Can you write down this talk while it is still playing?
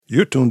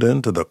You're tuned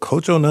in to the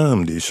Kojo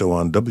Namdi show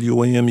on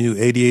WAMU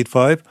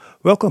 88.5.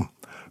 Welcome.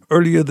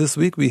 Earlier this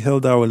week, we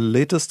held our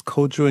latest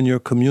Kojo in Your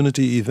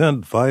Community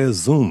event via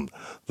Zoom.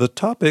 The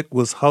topic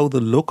was how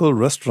the local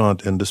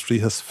restaurant industry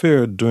has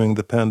fared during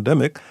the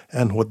pandemic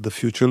and what the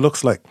future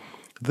looks like.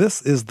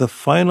 This is the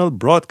final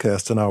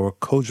broadcast in our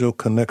Kojo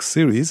Connect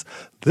series,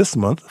 this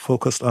month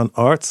focused on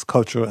arts,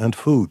 culture, and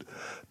food.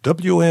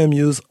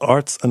 WAMU's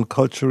arts and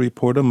culture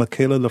reporter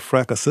Michaela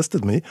Lafrac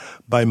assisted me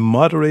by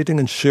moderating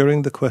and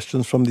sharing the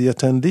questions from the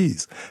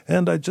attendees.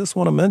 And I just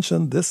want to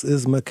mention this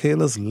is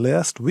Michaela's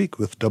last week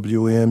with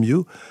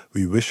WAMU.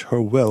 We wish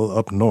her well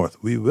up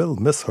north. We will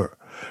miss her.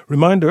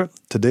 Reminder,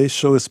 today's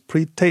show is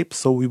pre-taped,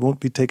 so we won't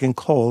be taking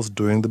calls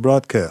during the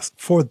broadcast.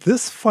 For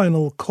this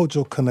final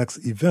Kojo Connects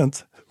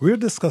event, we're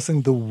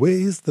discussing the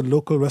ways the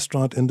local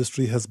restaurant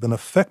industry has been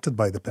affected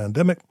by the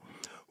pandemic,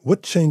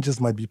 what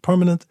changes might be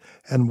permanent,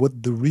 and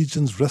what the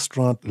region's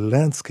restaurant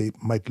landscape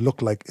might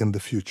look like in the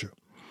future.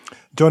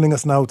 Joining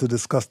us now to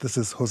discuss this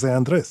is José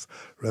Andrés,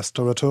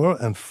 restaurateur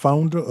and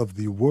founder of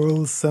the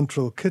World's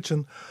Central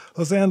Kitchen.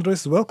 José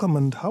Andrés, welcome,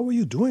 and how are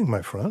you doing,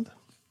 my friend?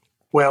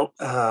 Well,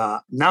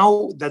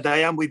 now that I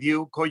am with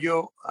you,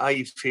 Kojo,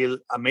 I feel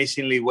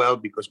amazingly well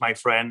because, my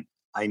friend,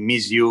 I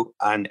miss you,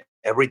 and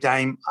every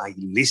time I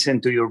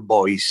listen to your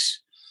voice,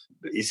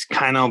 it's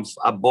kind of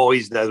a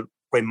voice that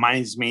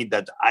reminds me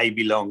that I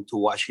belong to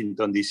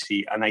Washington,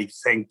 D.C., and I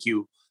thank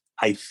you.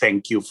 I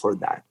thank you for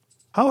that.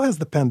 How has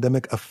the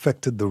pandemic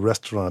affected the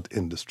restaurant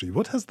industry?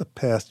 What has the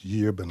past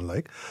year been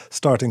like,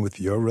 starting with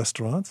your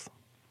restaurants?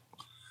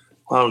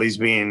 Well, it's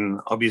been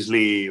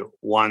obviously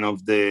one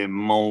of the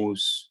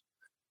most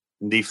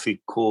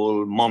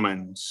difficult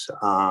moments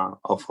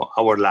of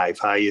our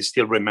life. I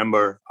still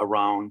remember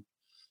around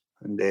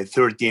the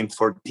 13th,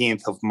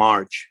 14th of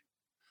March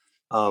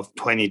of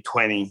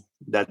 2020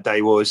 that I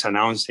was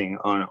announcing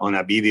on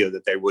a video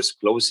that I was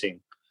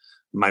closing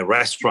my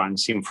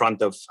restaurants in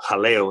front of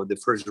Jaleo, the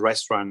first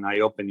restaurant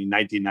I opened in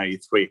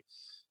 1993.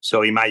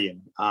 So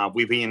imagine,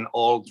 we've been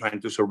all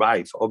trying to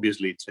survive,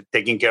 obviously,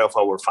 taking care of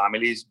our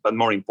families, but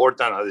more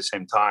important at the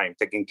same time,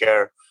 taking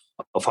care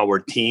of our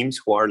teams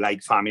who are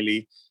like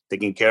family,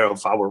 taking care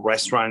of our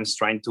restaurants,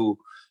 trying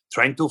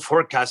to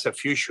forecast a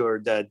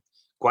future that,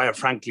 quite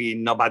frankly,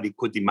 nobody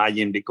could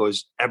imagine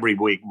because every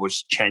week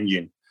was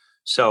changing.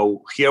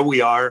 So here we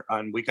are,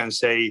 and we can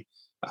say,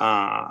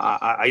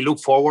 I look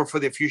forward for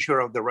the future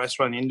of the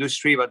restaurant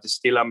industry, but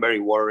still I'm very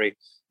worried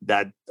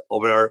that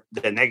over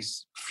the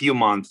next few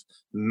months,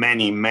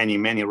 many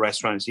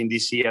restaurants in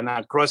DC and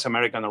across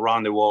America and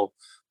around the world,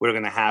 we're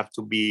going to have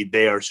to be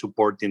there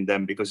supporting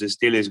them because it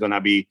still is going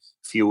to be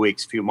few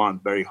weeks, few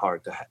months, very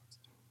hard ahead.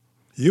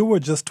 You were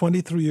just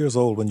 23 years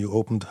old when you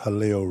opened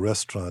Jaleo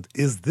Restaurant.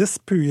 Is this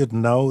period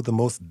now the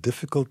most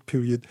difficult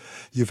period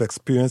you've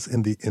experienced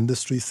in the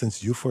industry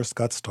since you first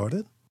got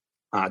started?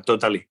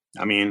 Totally.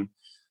 I mean,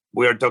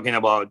 we are talking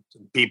about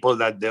people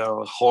that their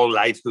whole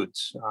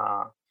livelihoods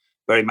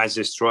very much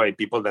destroyed,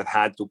 people that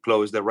had to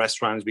close the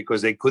restaurants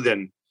because they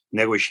couldn't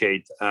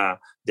negotiate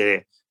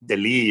the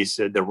lease,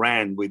 the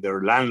rent with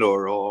their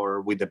landlord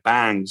or with the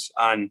banks.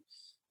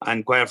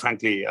 And quite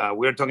frankly,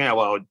 we're talking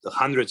about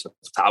hundreds of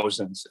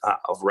thousands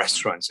of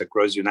restaurants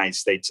across the United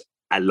States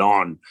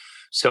alone.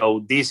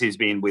 So this has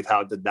been,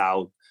 without a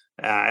doubt,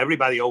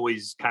 everybody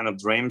always kind of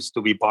dreams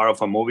to be part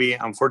of a movie.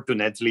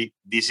 Unfortunately,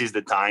 this is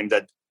the time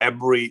that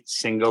every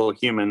single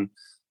human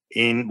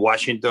in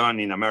Washington,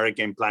 in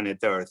America, in planet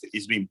Earth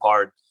is being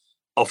part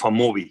of a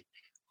movie.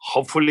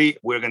 Hopefully,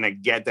 we're going to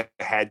get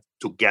ahead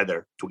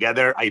together.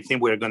 Together, I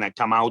think we're going to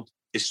come out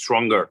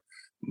stronger.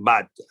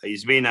 But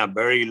it's been a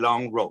very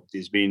long road.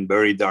 It's been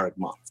very dark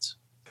months.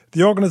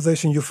 The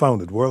organization you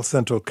founded, World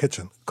Central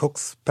Kitchen,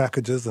 cooks,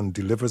 packages, and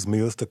delivers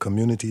meals to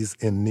communities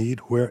in need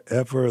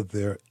wherever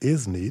there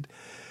is need.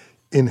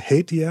 In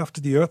Haiti after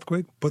the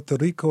earthquake, Puerto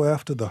Rico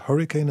after the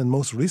hurricane, and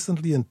most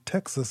recently in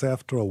Texas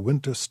after a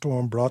winter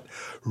storm brought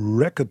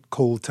record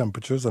cold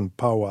temperatures and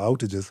power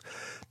outages.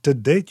 To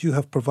date, you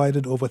have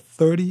provided over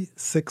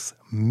 36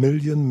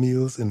 million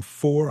meals in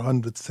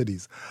 400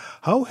 cities.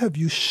 How have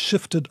you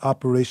shifted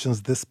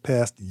operations this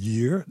past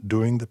year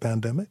during the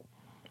pandemic?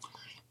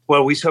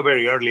 Well, we saw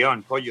very early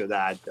on, Kojo,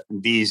 that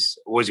this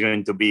was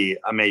going to be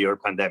a major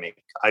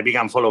pandemic. I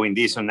began following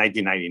this in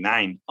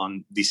 1999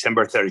 on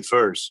December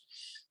 31st.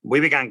 We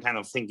began kind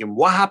of thinking,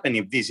 what happened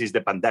if this is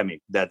the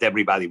pandemic that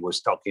everybody was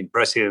talking?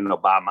 President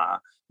Obama,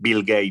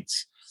 Bill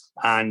Gates.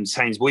 And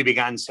since we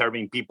began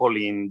serving people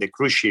in the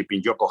cruise ship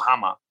in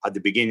Yokohama at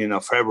the beginning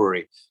of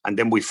February, and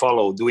then we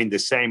followed doing the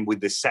same with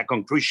the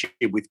second cruise ship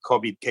with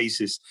COVID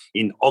cases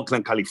in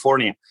Oakland,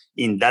 California,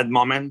 in that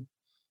moment,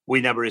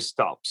 we never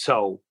stopped.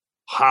 So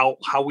how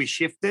we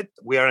shifted,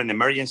 we are an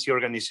emergency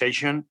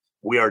organization.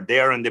 We are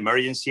there in the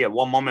emergency. At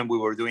one moment, we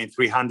were doing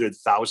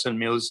 300,000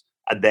 meals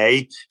a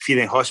day,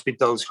 feeding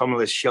hospitals,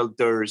 homeless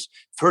shelters,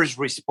 first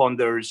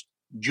responders,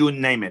 you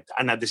name it.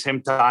 And at the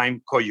same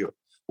time, Kojo,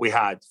 We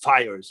had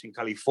fires in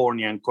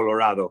California and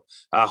Colorado,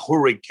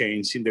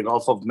 hurricanes in the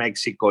Gulf of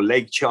Mexico,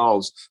 Lake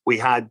Charles. We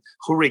had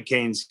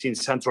hurricanes in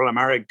Central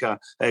America,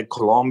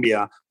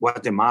 Colombia,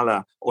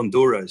 Guatemala,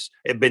 Honduras,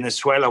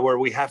 Venezuela, where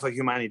we have a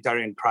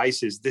humanitarian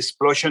crisis, the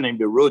explosion in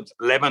Beirut,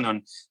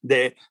 Lebanon,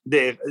 the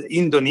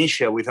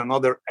Indonesia with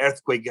another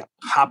earthquake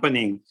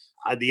happening.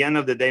 At the end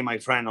of the day, my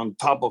friend, on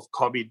top of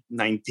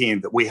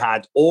COVID-19, we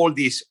had all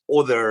these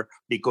other,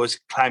 because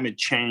climate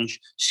change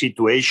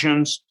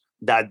situations,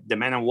 that the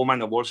men and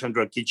women of World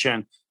Central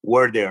Kitchen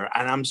were there.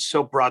 And I'm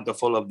so proud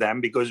of all of them,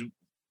 because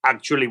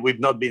actually we've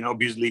not been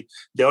obviously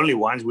the only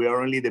ones. We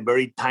are only the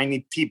very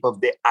tiny tip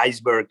of the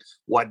iceberg.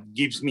 What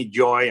gives me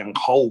joy and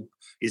hope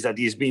is that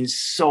there's been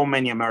so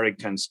many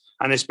Americans,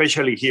 and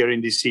especially here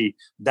in DC,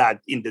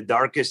 that in the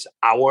darkest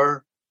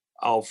hour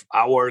of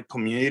our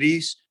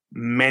communities,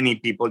 many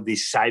people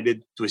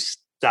decided to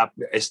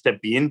step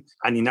in.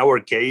 And in our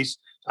case,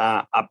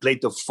 a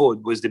plate of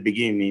food was the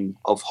beginning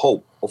of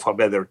hope of a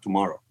better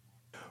tomorrow.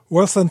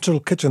 World Central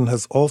Kitchen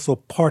has also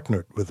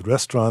partnered with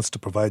restaurants to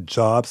provide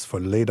jobs for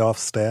laid-off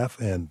staff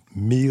and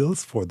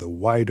meals for the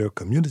wider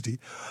community.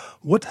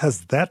 What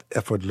has that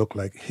effort looked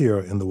like here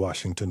in the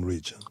Washington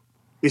region?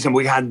 Listen,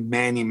 we had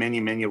many,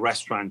 many, many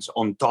restaurants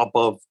on top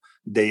of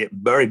the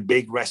very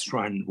big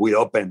restaurant we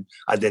opened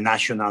at the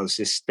National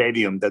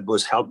Stadium that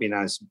was helping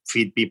us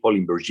feed people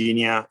in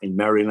Virginia, in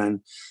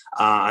Maryland.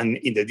 And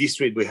in the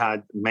district, we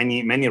had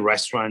many, many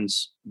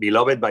restaurants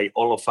beloved by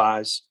all of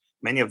us.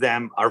 Many of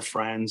them are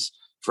friends,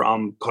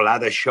 from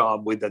Colada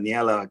Shop with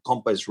Daniela,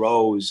 Compass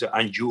Rose,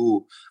 and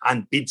you,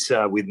 and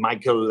Pizza with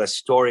Michael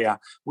Astoria.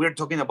 We're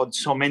talking about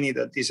so many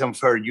that it's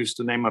unfair just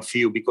to name a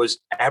few, because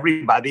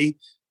everybody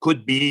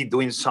could be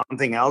doing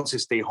something else,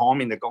 stay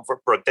home in the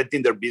comfort,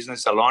 protecting their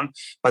business alone.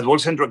 But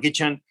World Central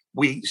Kitchen,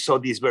 we saw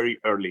this very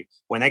early.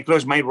 When I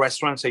closed my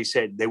restaurants, I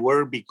said they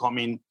were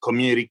becoming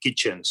community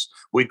kitchens.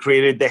 We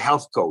created the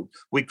health code.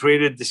 We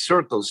created the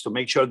circles to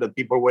make sure that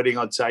people waiting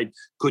outside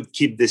could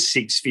keep the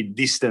 6 feet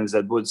distance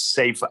that was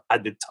safe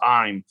at the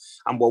time.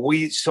 And what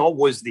we saw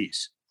was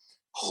this: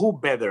 who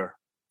better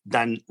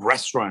than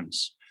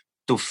restaurants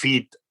to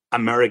feed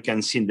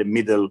Americans in the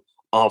middle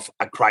of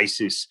a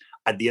crisis?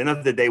 At the end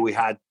of the day, we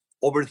had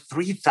over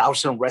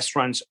 3,000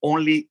 restaurants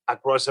only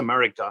across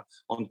America,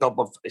 on top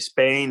of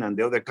Spain and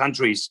the other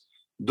countries,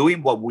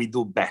 doing what we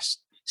do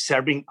best,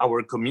 serving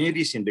our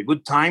communities in the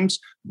good times,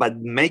 but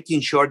making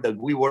sure that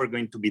we were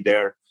going to be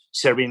there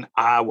serving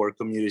our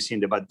communities in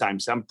the bad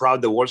times. I'm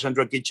proud the World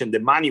Central Kitchen, the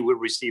money we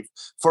received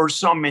for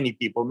so many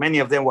people, many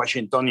of them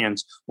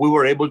Washingtonians, we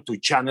were able to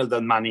channel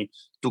that money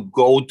to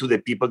go to the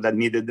people that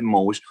needed the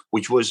most,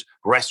 which was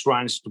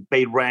restaurants, to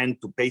pay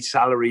rent, to pay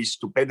salaries,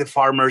 to pay the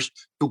farmers,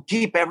 to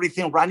keep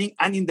everything running,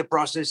 and in the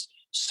process,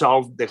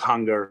 solve the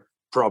hunger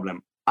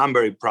problem. I'm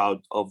very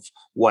proud of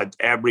what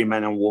every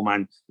man and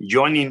woman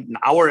joining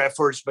our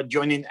efforts, but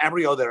joining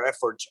every other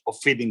effort of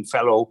feeding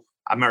fellow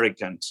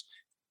Americans.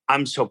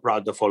 I'm so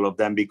proud of all of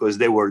them, because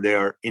they were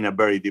there in a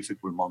very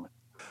difficult moment.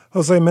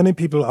 Jose, many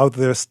people out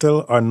there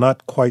still are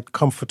not quite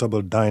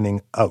comfortable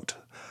dining out.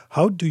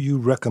 How do you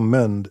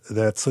recommend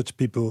that such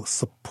people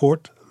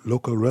support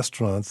local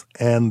restaurants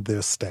and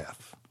their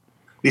staff?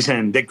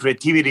 Listen, the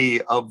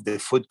creativity of the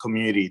food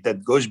community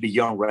that goes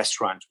beyond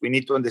restaurants, we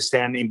need to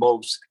understand,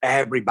 involves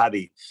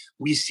everybody.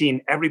 We've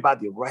seen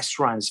everybody: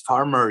 restaurants,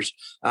 farmers,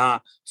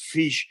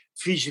 fish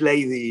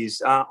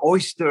ladies,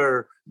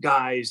 oyster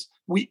guys.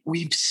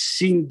 We've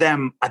seen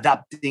them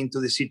adapting to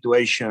the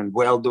situation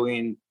while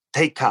doing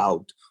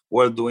takeout,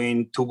 while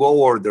doing to-go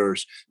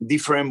orders,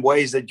 different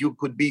ways that you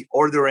could be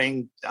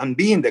ordering and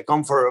be in the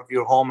comfort of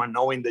your home, and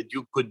knowing that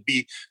you could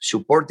be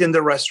supporting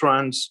the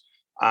restaurants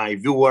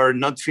if you were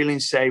not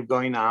feeling safe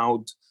going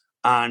out,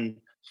 and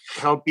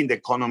helping the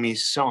economy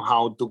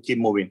somehow to keep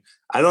moving.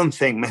 I don't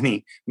think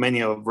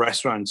many of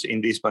restaurants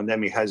in this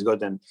pandemic has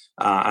gotten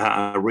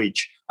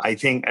rich. I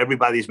think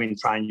everybody's been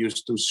trying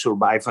just to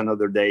survive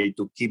another day,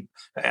 to keep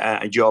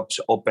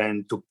jobs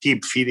open, to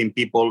keep feeding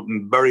people,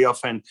 very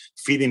often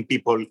feeding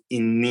people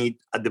in need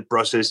at the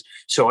process.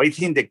 So I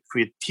think the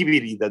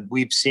creativity that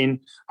we've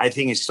seen, I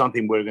think is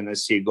something we're going to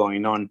see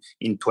going on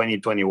in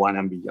 2021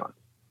 and beyond.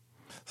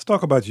 Let's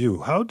talk about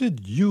you. How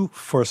did you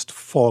first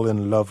fall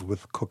in love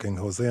with cooking,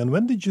 Jose? And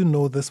when did you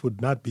know this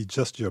would not be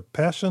just your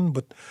passion,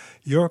 but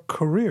your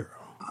career?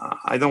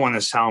 I don't want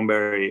to sound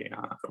very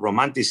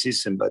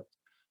romanticism, but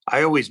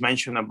I always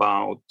mention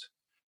about,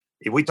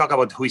 if we talk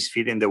about who is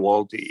feeding the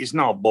world, it's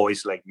not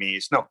boys like me,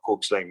 it's not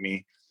cooks like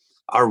me,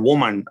 are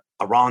women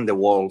around the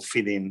world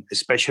feeding,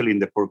 especially in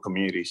the poor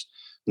communities.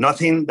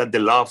 Nothing that the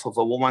love of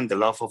a woman, the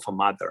love of a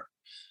mother.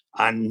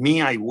 And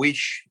me, I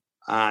wish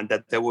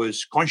that I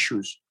was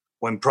conscious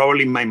when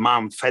probably my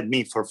mom fed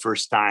me for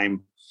first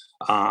time,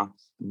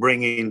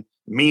 bringing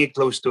me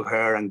close to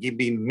her and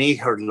giving me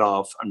her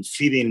love and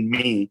feeding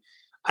me.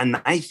 And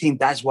I think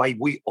that's why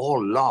we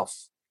all love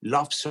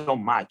so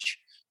much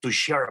to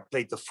share a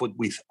plate of food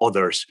with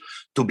others,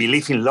 to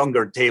believe in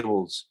longer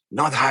tables,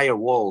 not higher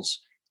walls.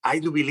 I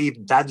do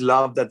believe that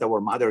love that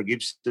our mother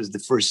gives us the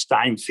first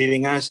time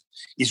feeding us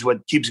is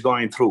what keeps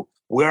going through.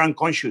 We're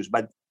unconscious,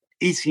 but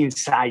It's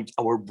inside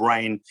our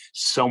brain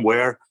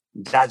somewhere.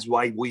 That's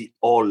why we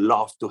all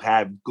love to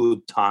have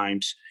good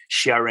times,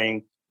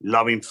 sharing,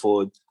 loving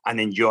food, and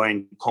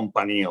enjoying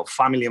company of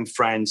family and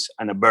friends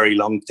and a very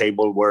long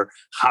table where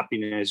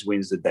happiness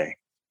wins the day.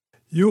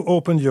 You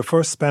opened your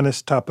first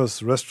Spanish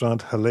tapas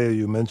restaurant, Jaleo,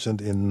 you mentioned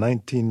in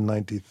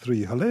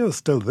 1993. Jaleo is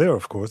still there,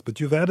 of course, but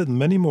you've added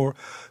many more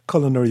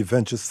culinary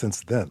ventures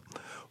since then.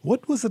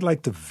 What was it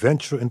like to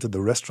venture into the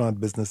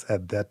restaurant business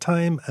at that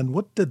time, and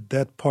what did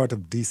that part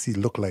of DC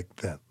look like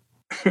then?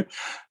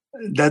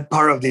 That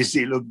part of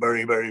DC looked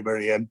very, very,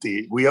 very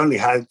empty. We only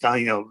had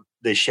kind of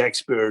the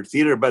Shakespeare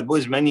Theater, but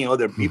was many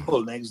other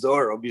people next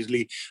door.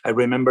 Obviously, I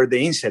remember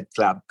the Insect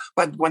Club.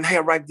 But when I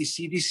arrived,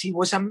 DC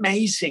was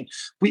amazing.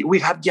 We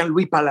had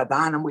Jean-Louis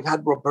Paladan, and we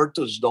had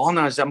Roberto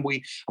Donas, and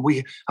we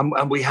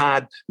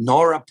had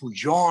Nora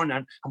Pujon,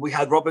 and we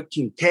had Robert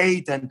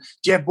Kincaid and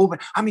Jeff Booben.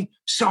 I mean,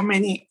 so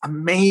many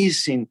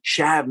amazing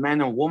chef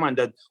men and women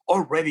that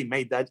already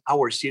made that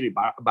our city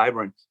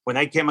vibrant. When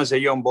I came as a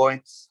young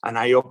boy and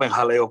I opened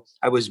Jaleo,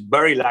 I was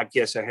very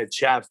lucky as a head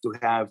chef to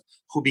have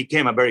who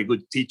became a very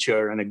good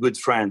teacher and a good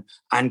friend,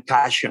 Anne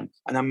Cashion,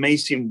 an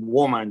amazing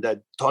woman that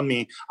taught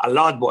me a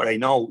lot what I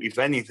know, if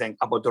anything,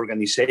 about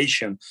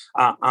organization.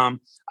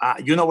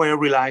 You know what I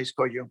realized,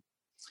 Kojo?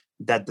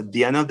 That at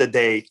the end of the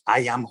day,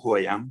 I am who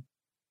I am,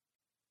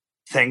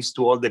 thanks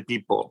to all the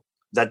people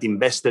that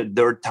invested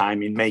their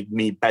time in make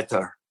me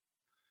better.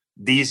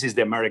 This is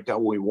the America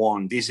we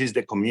want. This is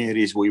the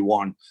communities we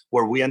want,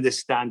 where we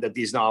understand that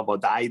it's not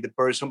about I, the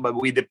person, but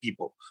we, the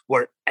people,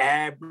 where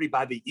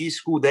everybody is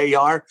who they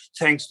are,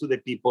 thanks to the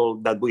people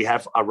that we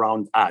have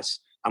around us.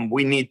 And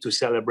we need to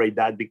celebrate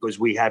that because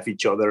we have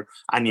each other.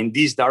 And in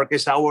this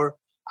darkest hour,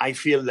 I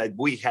feel that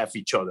we have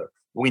each other.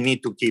 We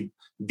need to keep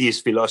this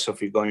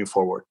philosophy going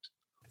forward.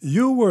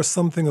 You were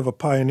something of a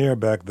pioneer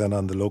back then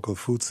on the local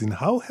food scene.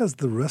 How has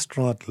the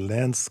restaurant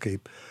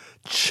landscape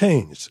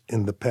changed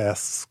in the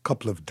past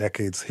couple of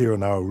decades here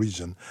in our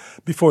region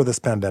before this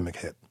pandemic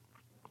hit?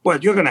 Well,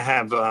 you're going to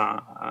have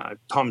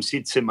Tom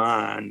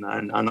Sitzema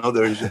and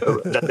others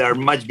that are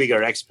much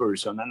bigger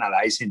experts on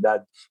analyzing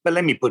that. But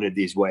let me put it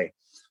this way.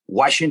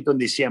 Washington,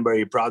 D.C., I'm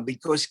very proud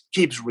because it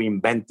keeps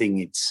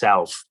reinventing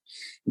itself.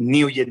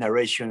 New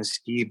generations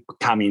keep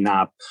coming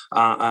up.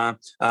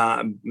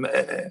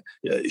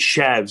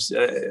 Chefs,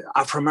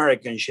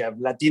 Afro-American chefs,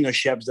 Latino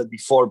chefs that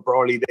before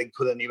probably they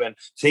couldn't even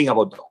think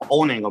about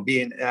owning or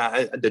being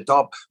at the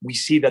top. We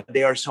see that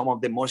they are some of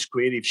the most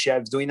creative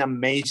chefs doing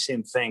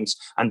amazing things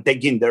and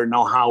taking their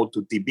know-how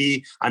to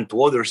TV and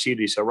to other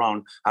cities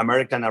around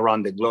America and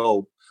around the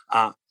globe.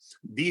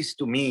 This,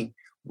 to me,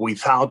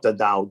 without a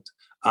doubt,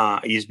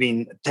 it's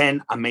been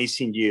 10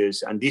 amazing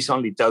years. And this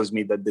only tells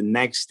me that the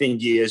next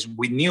 10 years,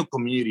 with new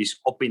communities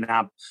opening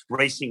up,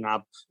 raising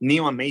up,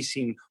 new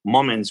amazing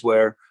moments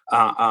where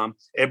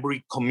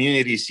every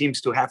community seems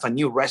to have a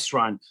new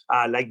restaurant,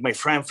 like my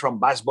friend from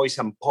Bass Boys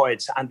and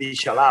Poets, Andy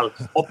Shalal,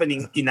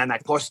 opening in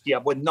Anacostia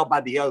when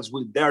nobody else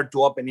will dare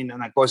to open in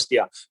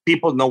Anacostia.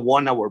 People don't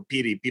want our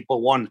pity.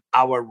 People want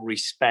our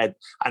respect.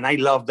 And I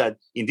love that,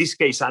 in this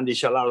case, Andy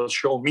Shalal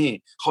showed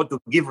me how to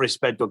give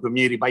respect to a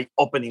community by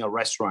opening a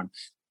restaurant.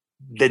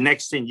 The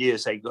next 10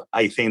 years,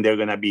 I think they're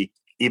going to be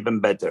even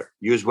better.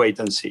 Just wait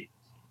and see.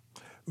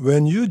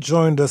 When you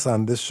joined us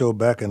on this show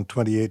back in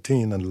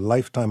 2018, a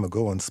lifetime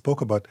ago, and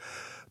spoke about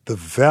the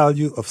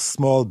value of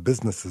small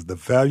businesses, the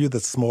value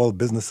that small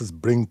businesses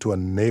bring to a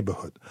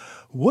neighborhood,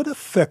 what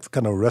effect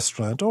can a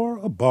restaurant or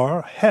a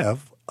bar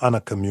have on a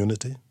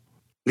community?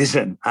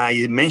 Listen,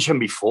 I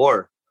mentioned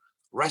before,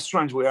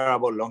 restaurants, we are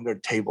about longer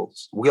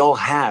tables. We all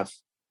have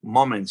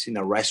moments in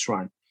a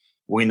restaurant.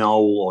 We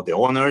know the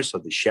owners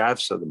or the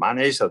chefs or the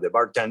managers or the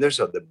bartenders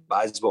or the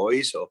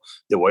busboys or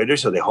the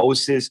waiters or the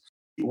hostess.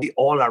 We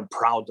all are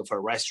proud of a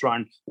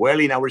restaurant, well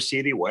in our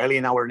city, well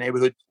in our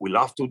neighborhood. We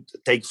love to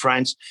take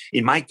friends.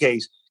 In my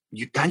case,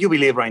 can you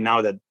believe right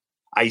now that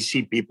I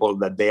see people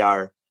that they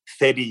are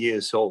 30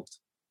 years old,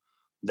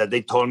 that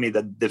they told me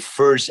that the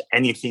first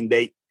anything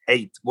they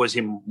ate was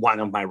in one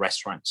of my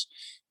restaurants.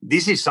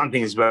 This is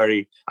something that's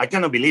I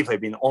cannot believe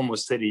I've been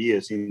almost 30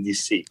 years in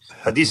DC.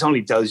 But this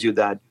only tells you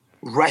that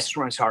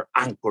restaurants are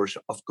anchors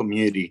of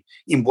community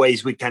in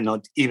ways we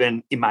cannot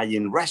even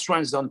imagine.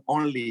 Restaurants don't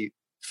only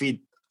feed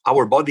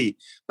our body,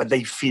 but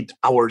they feed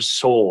our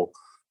soul.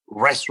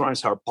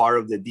 Restaurants are part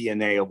of the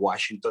DNA of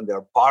Washington.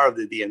 They're part of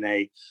the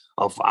DNA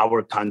of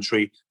our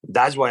country.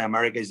 That's why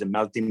America is a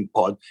melting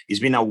pot.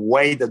 It's been a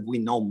way that we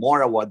know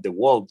more about the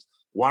world,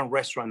 one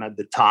restaurant at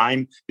the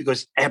time,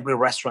 because every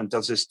restaurant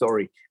tells a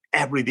story.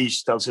 Every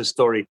dish tells a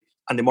story.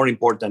 And the more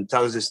important,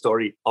 tells the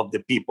story of the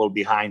people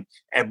behind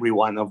every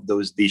one of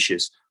those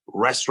dishes.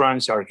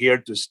 Restaurants are here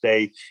to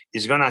stay.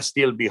 It's going to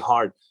still be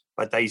hard,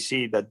 but I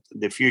see that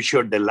the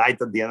future, the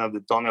light at the end of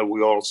the tunnel,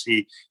 we all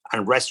see,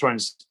 and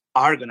restaurants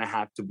are going to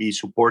have to be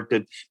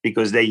supported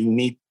because they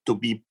need to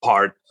be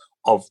part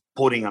of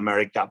putting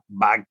America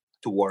back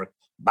to work,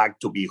 back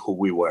to be who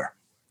we were.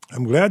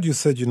 I'm glad you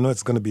said you know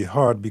it's going to be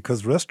hard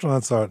because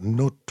restaurants are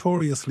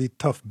notoriously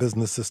tough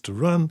businesses to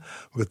run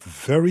with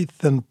very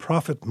thin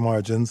profit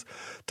margins.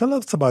 Tell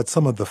us about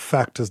some of the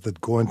factors that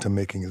go into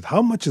making it.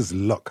 How much is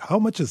luck? How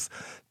much is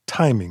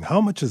timing?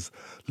 How much is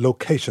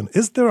location?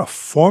 Is there a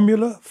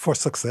formula for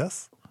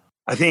success?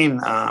 I think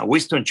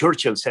Winston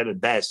Churchill said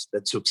it best,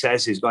 that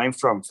success is going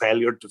from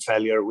failure to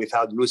failure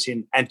without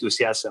losing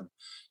enthusiasm.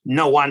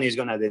 No one is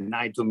going to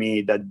deny to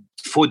me that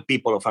food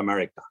people of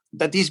America,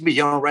 that is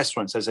beyond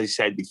restaurants, as I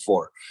said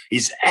before,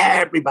 is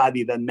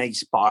everybody that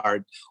makes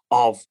part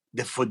of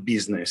the food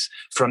business,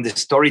 from the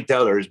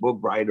storytellers, book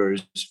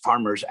writers,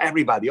 farmers,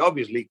 everybody,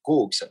 obviously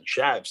cooks and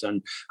chefs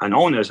and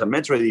owners and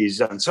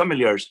maitres and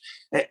sommeliers,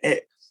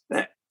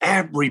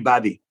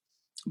 everybody.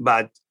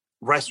 But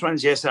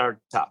restaurants, yes, are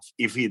tough.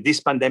 If this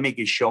pandemic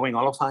is showing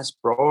all of us,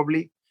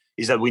 probably,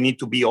 is that we need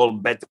to be all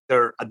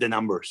better at the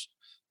numbers.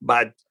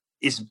 But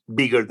it's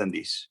bigger than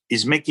this.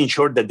 It's making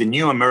sure that the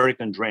new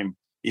American dream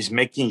is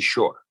making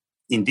sure,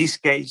 in this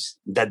case,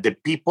 that the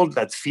people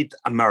that feed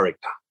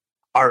America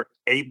are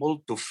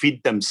able to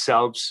feed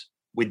themselves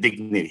with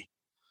dignity.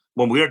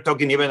 When we are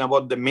talking even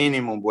about the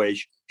minimum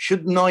wage,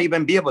 should not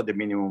even be about the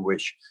minimum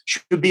wage,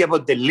 should be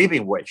about the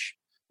living wage.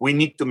 We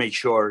need to make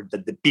sure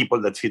that the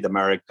people that feed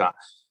America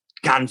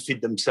can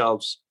feed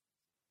themselves.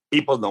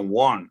 People don't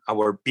want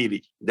our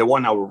pity. They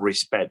want our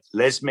respect.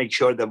 Let's make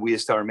sure that we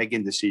start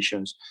making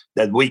decisions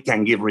that we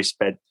can give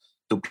respect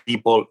to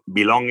people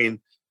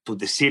belonging to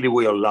the city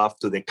we all love,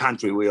 to the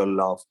country we all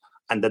love,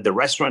 and that the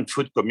restaurant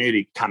food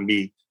community can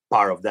be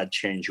part of that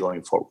change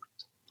going forward.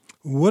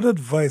 What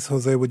advice,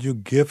 Jose, would you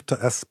give to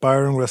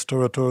aspiring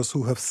restaurateurs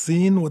who have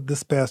seen what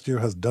this past year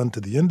has done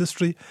to the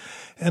industry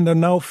and are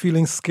now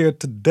feeling scared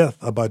to death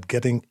about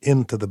getting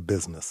into the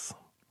business?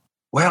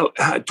 Well,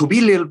 to be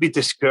a little bit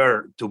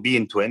scared to be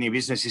into any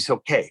business is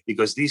okay,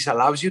 because this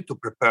allows you to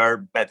prepare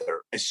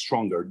better,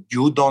 stronger.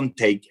 You don't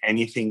take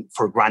anything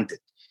for granted.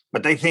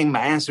 But I think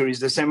my answer is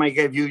the same I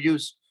gave you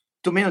just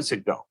 2 minutes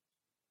ago.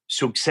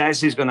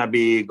 Success is going to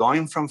be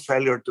going from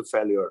failure to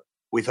failure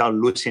without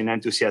losing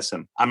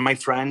enthusiasm. And my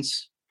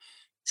friends,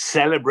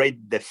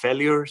 celebrate the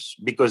failures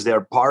because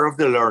they're part of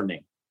the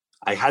learning.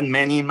 I had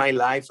many in my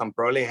life and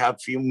probably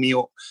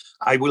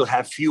I will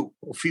have few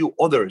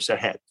others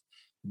ahead.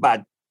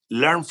 But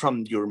learn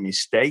from your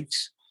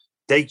mistakes,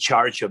 take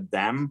charge of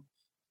them,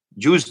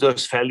 use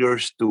those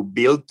failures to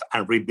build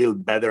and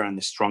rebuild better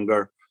and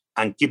stronger,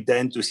 and keep the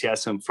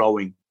enthusiasm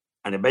flowing.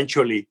 And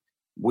eventually,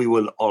 we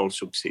will all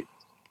succeed.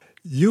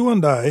 You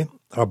and I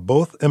are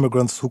both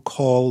immigrants who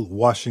call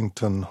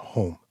Washington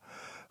home.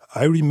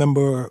 I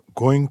remember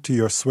going to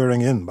your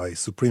swearing in by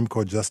Supreme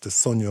Court Justice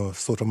Sonia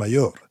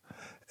Sotomayor,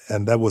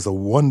 and that was a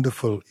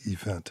wonderful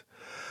event.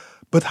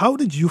 But how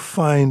did you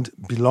find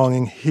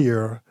belonging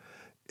here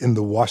in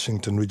the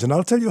Washington region?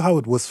 I'll tell you how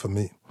it was for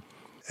me.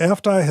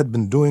 After I had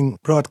been doing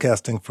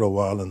broadcasting for a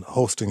while and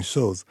hosting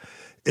shows,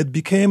 it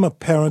became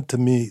apparent to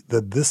me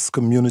that this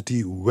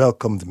community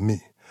welcomed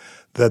me,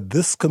 that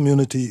this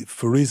community,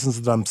 for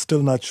reasons that I'm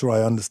still not sure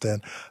I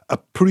understand,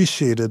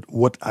 appreciated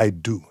what I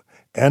do,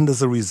 and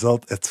as a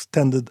result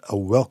extended a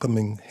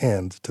welcoming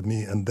hand to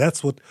me. And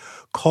that's what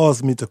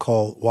caused me to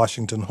call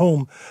Washington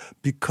home,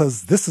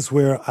 because this is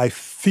where I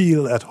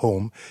feel at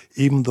home,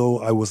 even though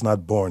I was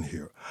not born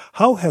here.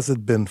 How has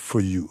it been for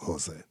you,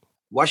 Jose?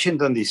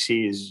 Washington,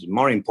 D.C. is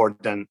more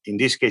important, in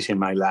this case, in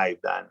my life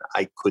than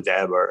I could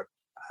ever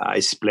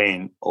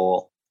explain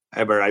or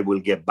ever I will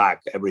get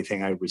back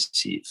everything I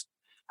received.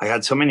 I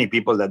had so many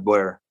people that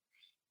were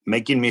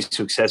making me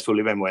successful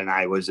even when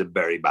I was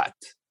very bad.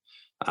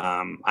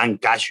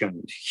 And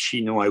Cashion, she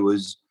knew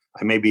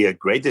I may be a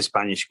great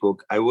Spanish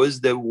cook. I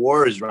was the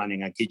worst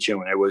running a kitchen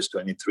when I was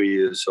 23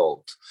 years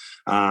old.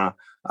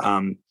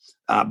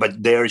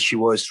 But there she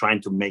was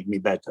trying to make me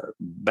better,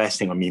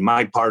 besting on me.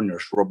 My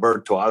partners,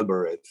 Roberto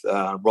Alvarez,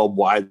 Rob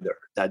Wilder,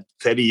 that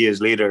 30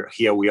 years later,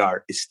 here we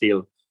are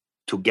still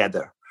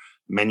together.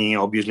 Many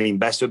obviously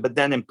investors, but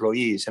then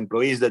employees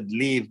that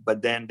leave,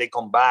 but then they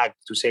come back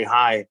to say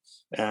hi,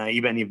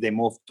 even if they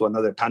move to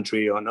another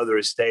country or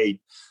another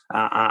state,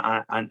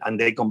 and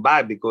they come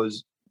back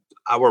because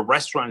our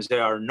restaurants, they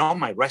are not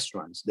my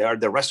restaurants. They are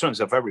the restaurants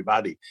of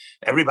everybody.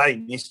 Everybody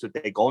needs to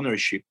take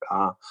ownership.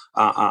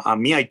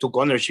 Me, I took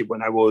ownership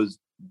when I was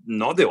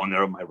not the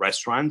owner of my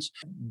restaurants.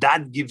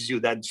 That gives you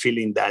that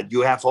feeling that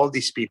you have all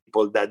these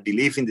people that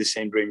believe in the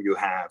same dream you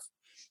have,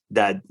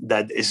 that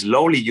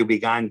slowly you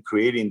began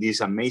creating this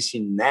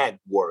amazing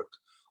network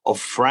of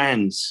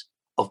friends,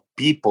 of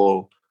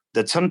people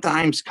that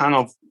sometimes kind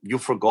of you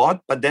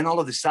forgot, but then all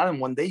of a sudden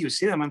one day you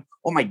see them and,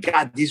 oh my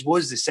God, this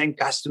was the same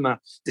customer,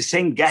 the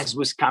same guest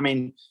was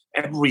coming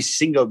every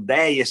single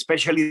day,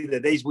 especially the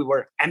days we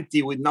were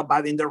empty with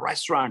nobody in the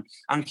restaurant.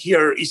 And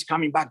here he's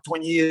coming back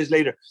 20 years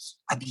later.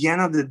 At the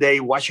end of the day,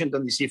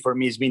 Washington, D.C. for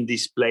me has been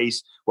this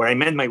place where I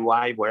met my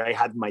wife, where I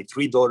had my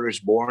 3 daughters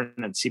born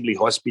at Sibley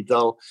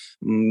Hospital.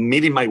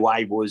 Meeting my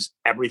wife was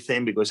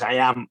everything, because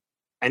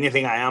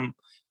anything I am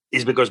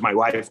is because my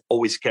wife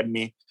always kept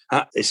me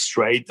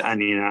straight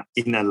and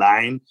in a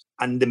line.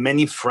 And the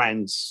many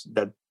friends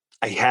that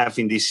I have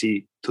in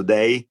DC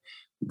today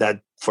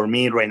that for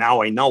me right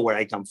now, I know where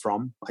I come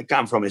from. I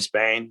come from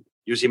Spain.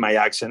 You see my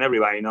accent,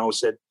 everybody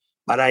knows it.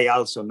 But I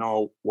also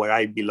know where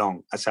I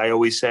belong. As I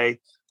always say,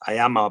 I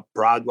am a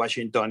proud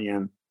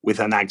Washingtonian with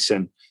an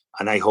accent.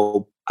 And I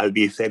hope I'll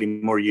be 30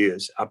 more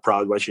years a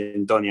proud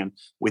Washingtonian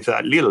with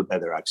a little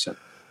better accent.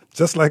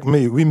 Just like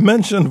me, we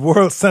mentioned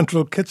World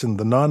Central Kitchen,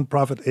 the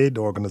nonprofit aid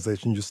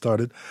organization you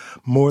started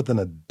more than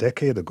a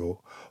decade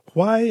ago.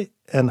 Why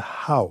and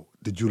how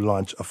did you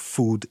launch a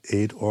food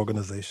aid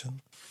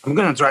organization? I'm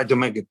going to try to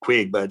make it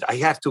quick, but I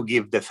have to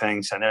give the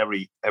thanks and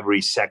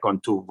every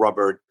second to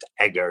Robert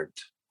Eggert,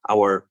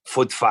 our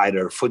food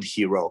fighter, food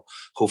hero,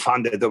 who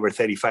founded over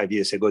 35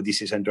 years ago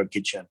DC Central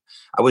Kitchen.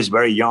 I was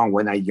very young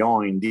when I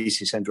joined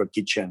DC Central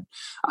Kitchen.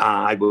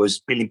 I was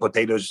peeling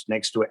potatoes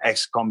next to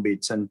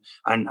ex-convicts and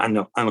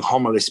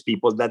homeless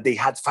people that they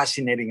had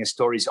fascinating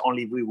stories.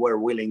 Only we were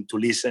willing to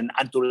listen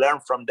and to learn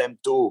from them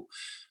too.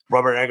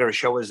 Robert Eggert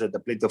showed us that the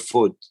plate of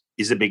food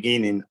is the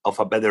beginning of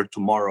a better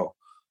tomorrow,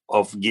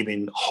 of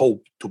giving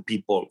hope to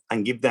people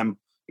and give them,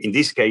 in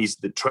this case,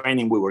 the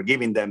training we were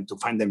giving them to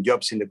find them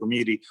jobs in the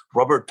community.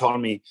 Robert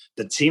told me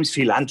that since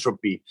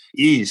philanthropy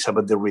is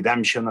about the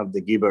redemption of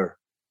the giver,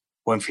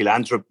 when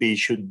philanthropy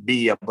should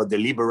be about the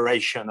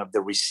liberation of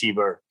the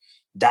receiver,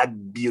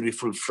 that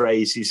beautiful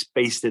phrase is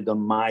pasted on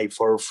my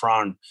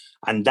forefront.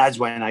 And that's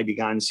when I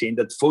began seeing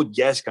that food,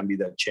 yes, can be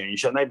that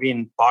change. And I've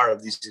been part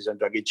of this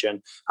Central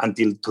Kitchen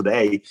until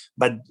today.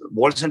 But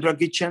World Central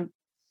Kitchen,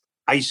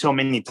 I saw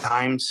many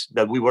times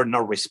that we were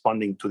not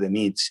responding to the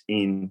needs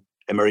in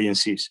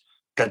emergencies.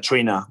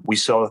 Katrina, we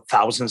saw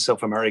thousands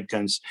of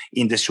Americans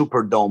in the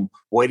Superdome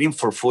waiting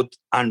for food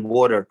and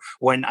water,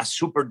 when a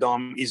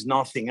Superdome is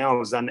nothing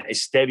else than a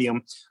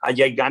stadium, a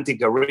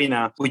gigantic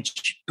arena,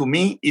 which to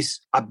me is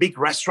a big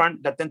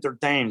restaurant that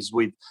entertains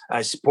with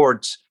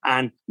sports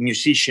and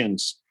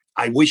musicians.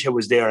 I wish I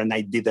was there and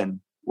I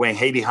didn't. When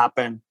Haiti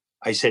happened,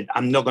 I said,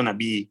 I'm not going to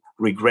be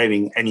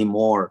regretting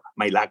anymore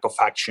my lack of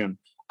action.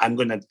 I'm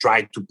going to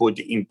try to put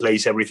in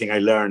place everything I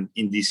learned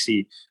in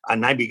DC.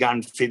 And I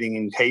began feeding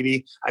in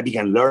Haiti. I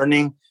began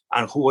learning.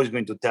 And who was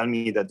going to tell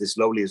me that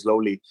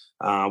slowly,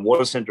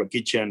 World Central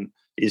Kitchen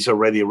is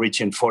already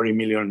reaching 40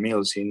 million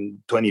meals in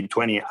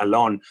 2020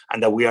 alone,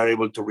 and that we are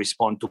able to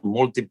respond to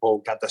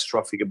multiple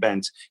catastrophic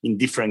events in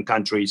different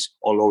countries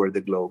all over the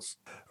globe.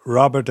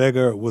 Robert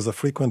Eggert was a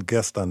frequent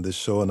guest on this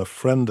show and a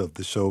friend of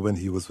the show when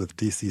he was with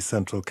DC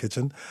Central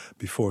Kitchen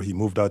before he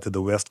moved out to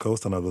the West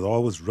Coast, and I was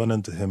always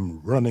running to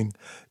him running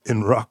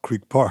in Rock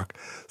Creek Park.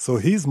 So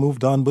he's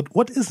moved on, but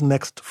what is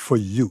next for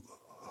you,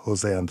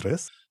 José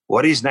Andrés?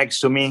 What is next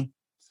to me?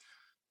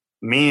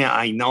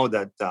 I know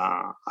that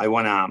I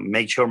want to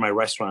make sure my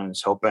restaurant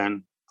is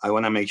open. I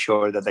want to make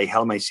sure that I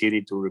help my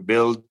city to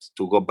rebuild,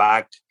 to go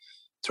back,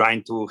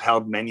 trying to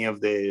help many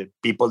of the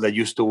people that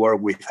used to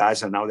work with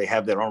us and now they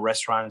have their own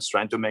restaurants,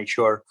 trying to make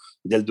sure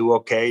they'll do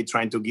okay,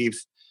 trying to give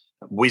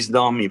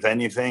wisdom, if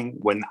anything,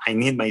 when I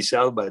need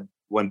myself, but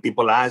when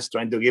people ask,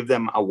 trying to give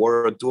them a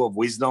word or two of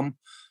wisdom,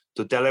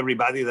 to tell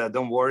everybody that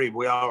don't worry,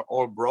 we are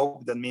all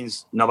broke. That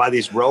means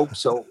nobody's broke.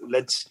 So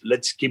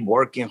let's keep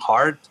working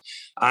hard.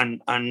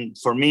 And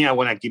for me, I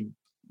want to keep,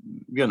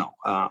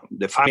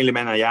 the family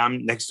man I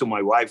am next to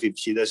my wife if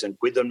she doesn't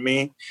quit on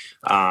me,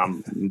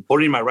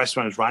 putting my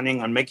restaurants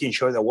running and making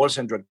sure that World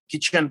Central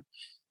Kitchen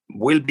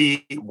will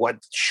be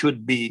what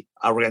should be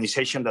an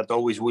organization that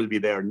always will be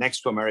there next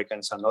to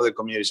Americans and other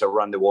communities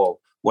around the world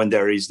when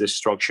there is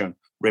destruction.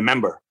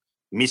 Remember,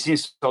 Missing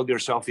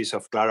Soldiers Office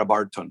of Clara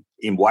Barton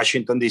in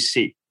Washington,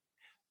 D.C.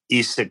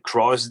 is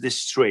across the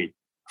street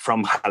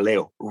from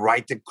Jaleo,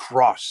 right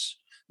across.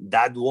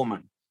 That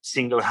woman,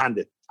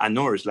 single-handed, a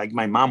nurse like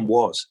my mom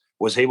was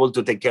able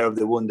to take care of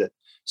the wounded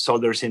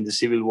soldiers in the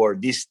Civil War.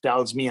 This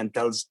tells me and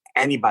tells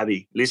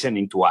anybody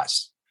listening to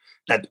us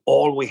that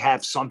all we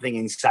have something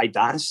inside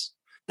us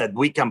that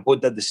we can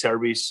put at the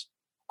service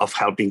of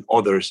helping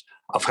others,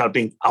 of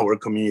helping our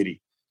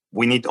community.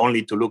 We need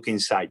only to look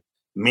inside.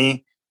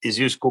 Me is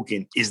just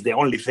cooking is the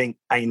only thing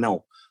I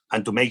know,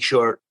 and to make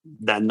sure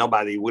that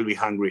nobody will be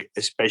hungry,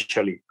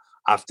 especially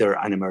after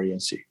an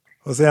emergency.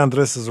 José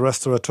Andrés is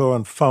restaurateur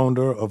and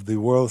founder of the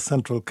World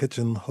Central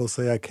Kitchen.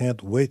 José, I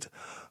can't wait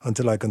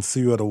until I can see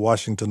you at a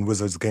Washington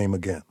Wizards game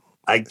again.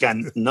 I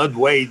cannot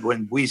wait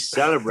when we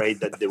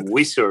celebrate that the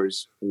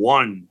Wizards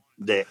won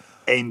the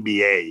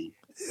NBA.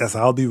 Yes,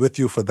 I'll be with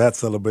you for that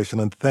celebration,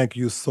 and thank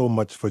you so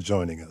much for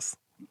joining us.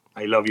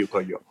 I love you,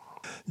 Kojo.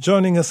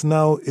 Joining us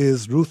now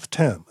is Ruth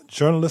Tam,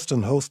 journalist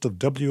and host of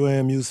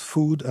WAMU's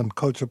food and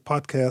culture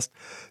podcast,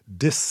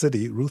 Dish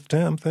City. Ruth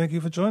Tam, thank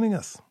you for joining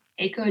us.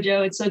 Hey,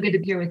 Kojo. It's so good to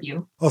be here with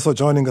you. Also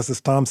joining us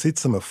is Tom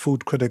Sietsema,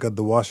 food critic at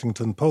the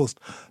Washington Post.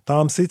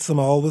 Tom Sietsema,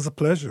 always a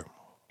pleasure.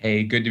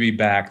 Hey, good to be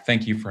back.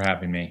 Thank you for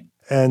having me.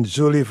 And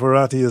Julie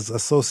Verratti is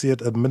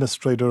Associate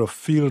Administrator of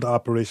Field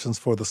Operations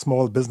for the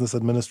Small Business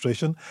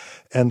Administration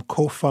and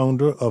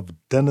co-founder of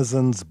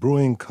Denizens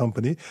Brewing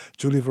Company.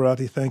 Julie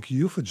Verratti, thank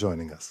you for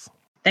joining us.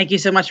 Thank you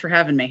so much for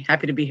having me.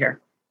 Happy to be here.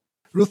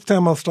 Ruth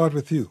Tam, I'll start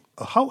with you.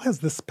 How has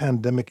this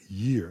pandemic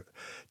year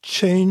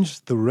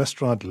changed the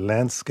restaurant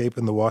landscape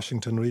in the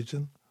Washington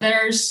region?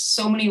 There's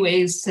so many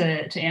ways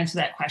to answer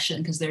that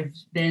question because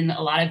there's been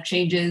a lot of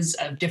changes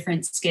of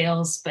different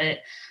scales, but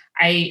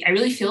I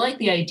really feel like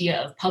the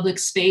idea of public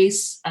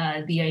space,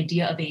 the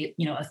idea of a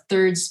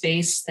third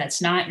space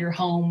that's not your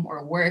home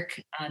or work,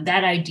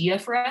 that idea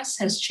for us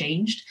has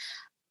changed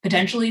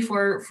potentially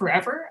for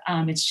forever.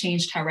 It's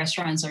changed how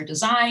restaurants are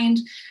designed,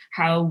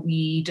 how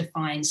we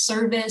define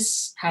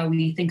service, how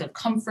we think of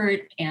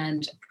comfort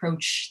and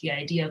approach the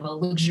idea of a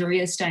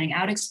luxurious dining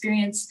out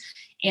experience.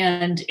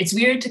 And it's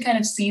weird to kind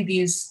of see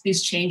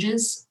these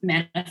changes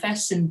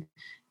manifest in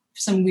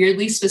some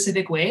weirdly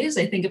specific ways.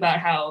 I think about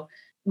how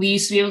we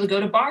used to be able to go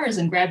to bars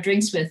and grab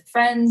drinks with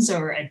friends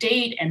or a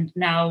date. And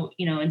now,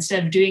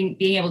 instead of being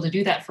able to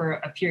do that for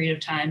a period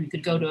of time, you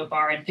could go to a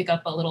bar and pick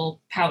up a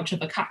little pouch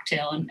of a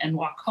cocktail and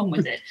walk home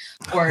with it.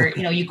 Or,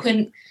 you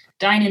couldn't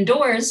dine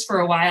indoors for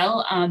a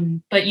while,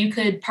 but you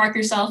could park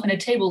yourself in a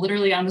table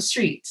literally on the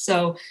street.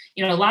 So,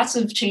 lots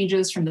of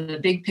changes from the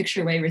big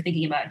picture way we're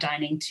thinking about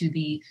dining to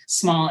the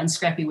small and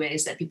scrappy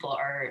ways that people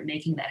are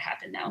making that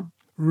happen now.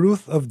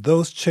 Ruth, of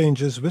those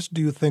changes, which do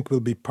you think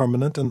will be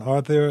permanent, and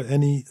are there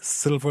any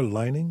silver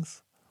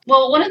linings?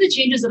 Well, one of the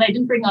changes that I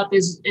didn't bring up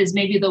is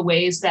maybe the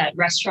ways that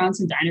restaurants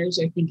and diners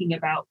are thinking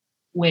about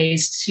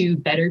ways to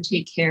better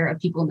take care of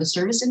people in the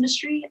service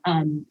industry.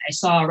 I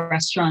saw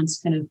restaurants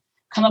kind of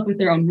come up with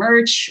their own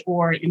merch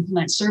or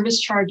implement service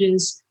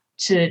charges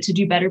to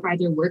do better by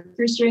their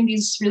workers during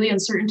these really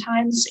uncertain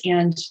times.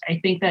 And I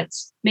think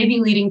that's maybe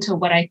leading to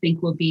what I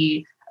think will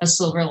be a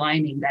silver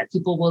lining, that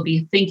people will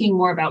be thinking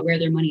more about where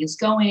their money is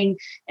going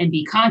and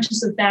be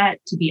conscious of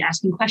that, to be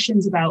asking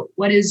questions about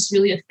what is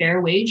really a fair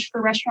wage for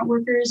restaurant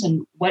workers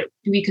and what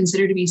do we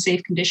consider to be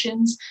safe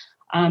conditions.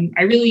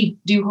 I really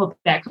do hope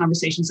that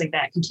conversations like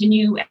that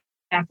continue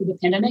after the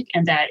pandemic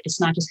and that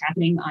it's not just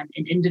happening on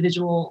an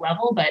individual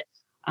level, but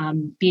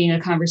being a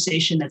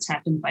conversation that's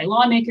happened by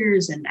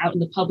lawmakers and out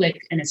in the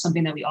public, and it's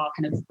something that we all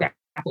kind of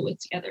grapple with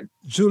together.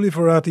 Julie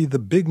Ferrati, the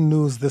big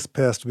news this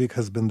past week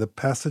has been the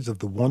passage of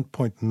the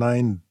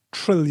 $1.9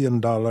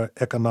 trillion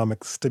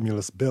economic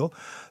stimulus bill,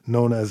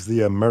 known as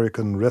the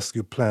American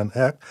Rescue Plan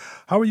Act.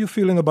 How are you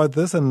feeling about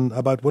this and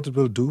about what it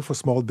will do for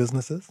small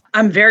businesses?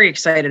 I'm very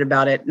excited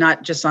about it,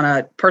 not just on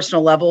a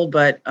personal level,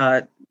 but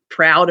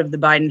proud of the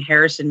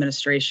Biden-Harris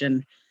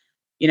administration.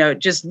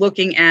 Just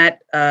looking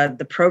at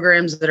the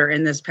programs that are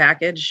in this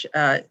package,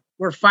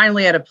 we're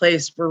finally at a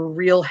place where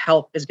real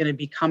help is going to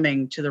be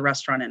coming to the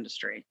restaurant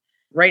industry.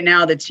 Right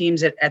now, the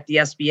teams at the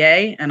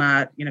SBA,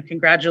 and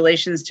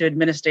congratulations to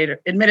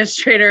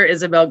Administrator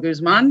Isabel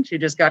Guzman, who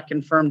just got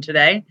confirmed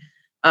today.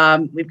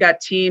 We've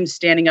got teams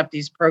standing up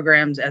these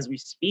programs as we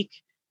speak,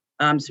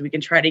 so we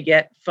can try to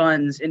get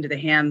funds into the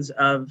hands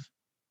of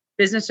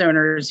business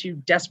owners who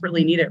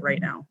desperately need it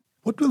right now.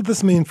 What will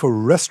this mean for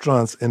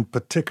restaurants in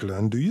particular?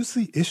 And do you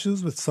see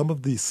issues with some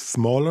of these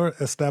smaller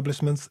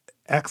establishments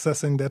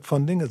accessing that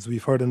funding, as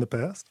we've heard in the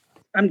past?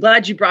 I'm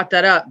glad you brought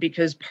that up,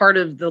 because part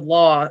of the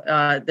law,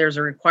 there's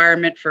a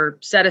requirement for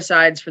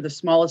set-asides for the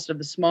smallest of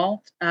the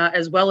small,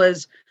 as well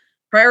as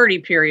priority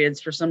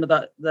periods for some of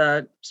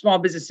the small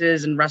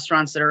businesses and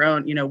restaurants that are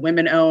owned,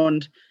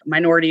 women-owned,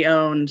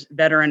 minority-owned,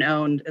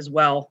 veteran-owned as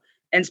well.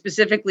 And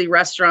specifically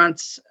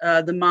restaurants,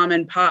 the mom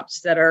and pops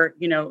that are,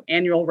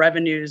 annual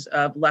revenues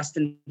of less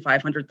than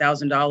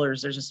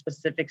 $500,000. There's a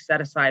specific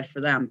set aside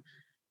for them.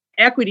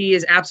 Equity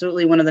is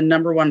absolutely one of the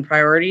number one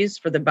priorities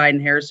for the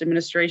Biden-Harris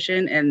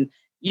administration, and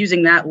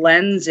using that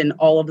lens in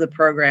all of the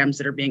programs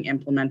that are being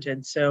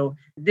implemented. So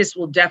this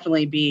will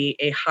definitely be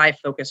a high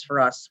focus for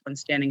us when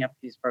standing up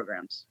these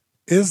programs.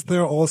 Is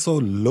there also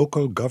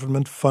local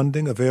government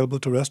funding available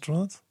to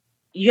restaurants?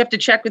 You have to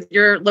check with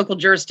your local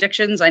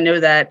jurisdictions. I know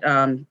that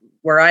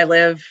where I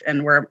live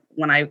and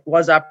when I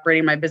was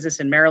operating my business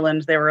in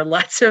Maryland, there were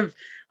lots of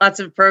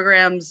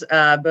programs,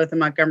 both in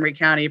Montgomery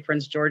County,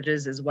 Prince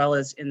George's, as well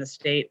as in the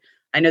state.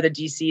 I know that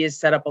DC has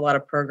set up a lot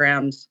of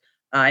programs.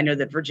 I know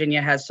that Virginia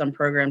has some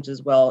programs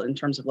as well in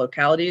terms of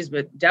localities,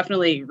 but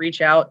definitely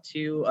reach out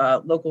to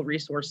local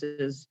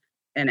resources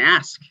and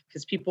ask,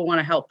 because people want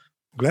to help.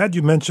 Glad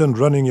you mentioned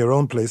running your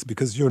own place,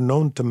 because you're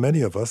known to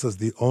many of us as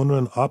the owner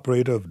and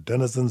operator of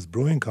Denizens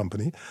Brewing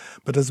Company.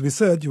 But as we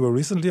said, you were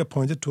recently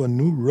appointed to a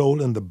new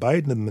role in the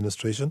Biden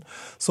administration.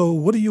 So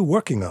what are you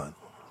working on?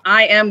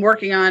 I am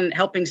working on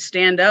helping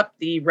stand up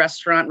the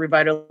Restaurant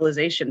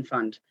Revitalization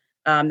Fund.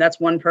 That's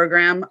one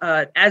program.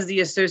 As the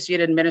Associate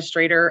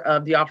Administrator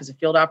of the Office of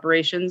Field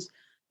Operations,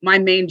 my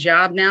main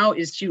job now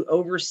is to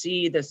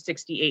oversee the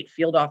 68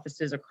 field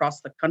offices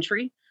across the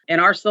country. And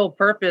our sole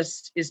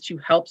purpose is to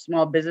help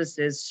small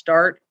businesses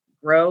start,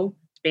 grow,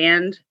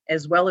 expand,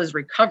 as well as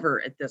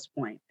recover at this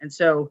point. And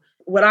so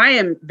what I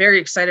am very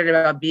excited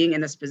about being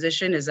in this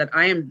position is that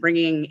I am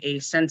bringing a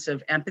sense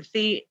of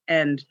empathy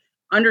and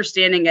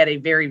understanding at a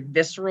very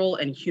visceral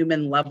and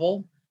human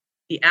level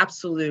the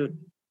absolute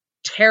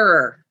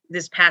terror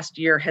this past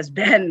year has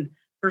been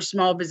for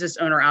small business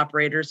owner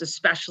operators,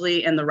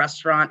 especially in the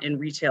restaurant and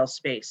retail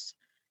space.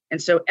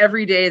 And so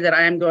every day that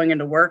I am going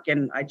into work,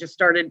 and I just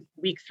started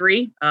week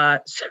 3,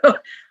 so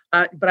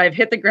but I've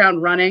hit the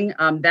ground running.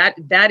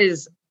 That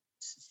is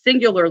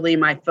singularly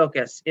my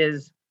focus.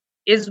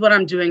 Is what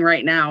I'm doing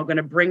right now going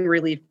to bring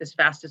relief as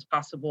fast as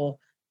possible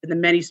to the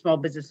many small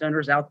business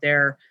owners out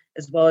there,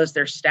 as well as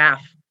their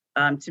staff,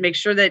 to make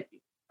sure that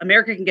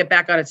America can get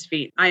back on its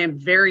feet. I am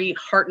very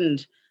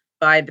heartened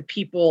by the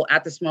people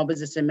at the Small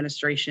Business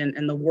Administration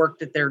and the work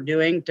that they're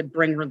doing to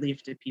bring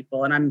relief to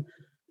people. And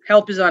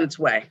help is on its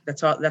way.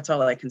 That's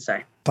all I can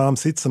say. Tom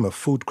Seatsum, a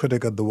food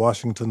critic at the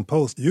Washington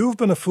Post. You've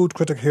been a food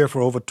critic here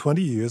for over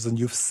 20 years, and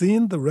you've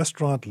seen the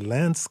restaurant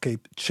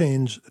landscape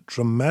change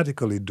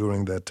dramatically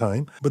during that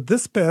time. But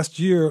this past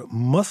year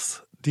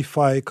must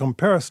defy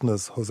comparison,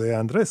 as José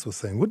Andrés was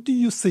saying. What do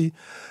you see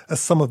as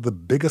some of the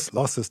biggest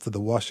losses to the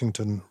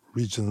Washington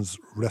region's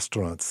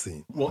restaurant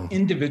scene? Well,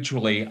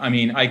 individually, I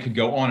mean, I could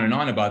go on and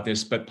on about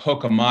this, but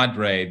Poca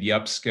Madre, the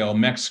upscale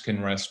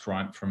Mexican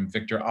restaurant from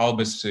Victor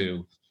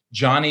Albizu,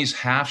 Johnny's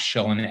Half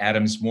Shell in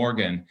Adams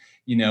Morgan,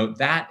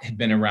 that had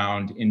been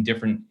around in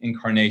different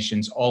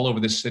incarnations all over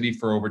the city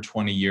for over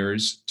 20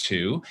 years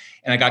too.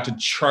 And I got to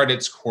chart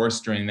its course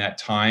during that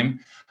time.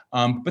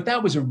 But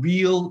that was a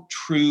real,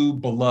 true,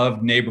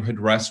 beloved neighborhood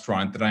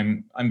restaurant that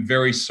I'm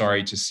very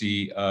sorry to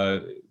see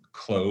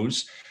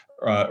close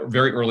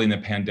very early in the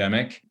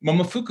pandemic.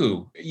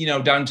 Momofuku,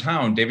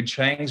 downtown, David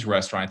Chang's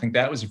restaurant. I think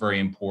that was very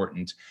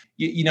important.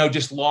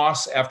 Just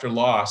loss after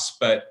loss,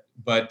 but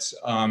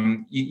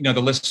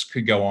the list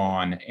could go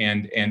on.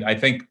 And I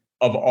think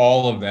of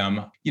all of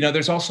them,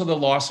 there's also the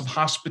loss of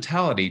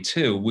hospitality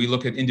too. We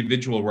look at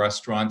individual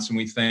restaurants and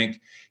we think,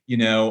 we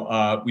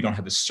don't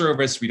have the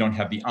service, we don't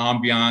have the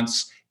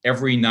ambiance.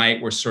 Every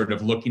night we're sort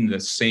of looking at the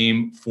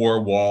same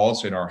four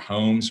walls in our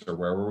homes or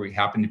wherever we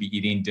happen to be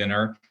eating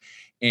dinner.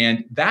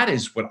 And that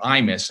is what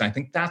I miss. And I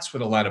think that's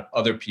what a lot of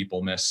other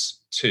people miss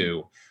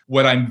too.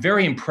 What I'm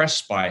very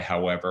impressed by,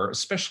 however,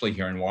 especially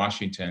here in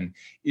Washington,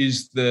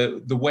 is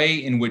the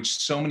way in which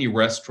so many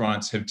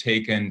restaurants have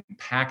taken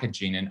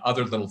packaging and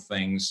other little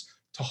things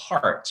to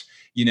heart.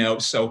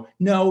 So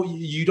no,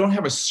 you don't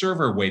have a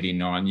server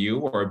waiting on you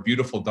or a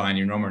beautiful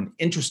dining room or an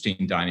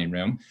interesting dining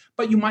room,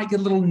 but you might get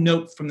a little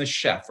note from the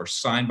chef or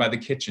signed by the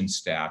kitchen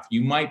staff.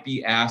 You might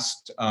be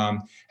asked,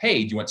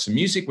 hey, do you want some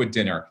music with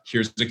dinner?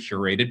 Here's a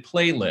curated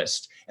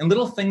playlist. And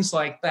little things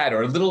like that,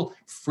 or a little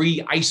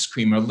free ice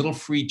cream or a little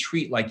free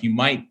treat like you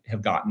might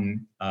have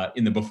gotten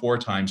in the before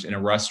times in a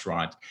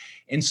restaurant.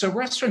 And so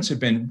restaurants have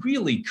been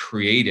really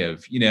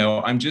creative.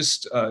 I'm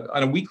just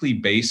on a weekly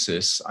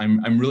basis,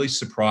 I'm really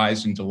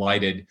surprised and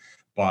delighted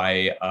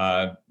by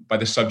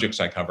the subjects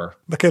I cover.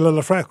 Michaela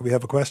Lafranc, we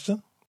have a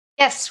question?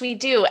 Yes, we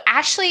do.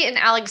 Ashley in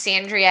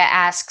Alexandria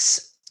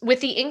asks, with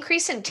the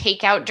increase in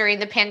takeout during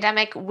the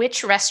pandemic,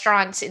 which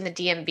restaurants in the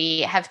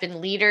DMV have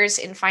been leaders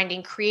in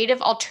finding creative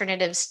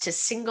alternatives to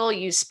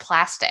single-use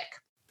plastic?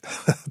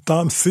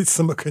 Tom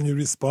Seatsum, can you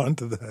respond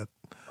to that?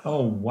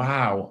 Oh,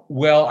 wow.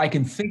 Well, I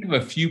can think of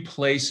a few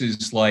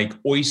places like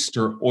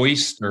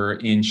Oyster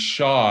in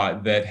Shaw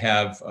that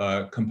have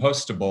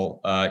compostable,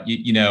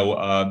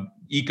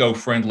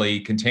 eco-friendly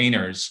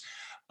containers.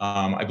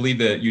 I believe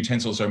the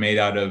utensils are made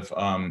out of,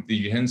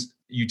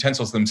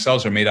 utensils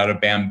themselves are made out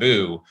of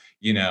bamboo,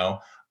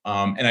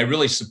 and I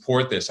really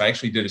support this. I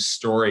actually did a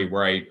story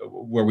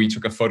where we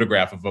took a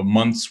photograph of a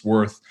month's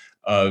worth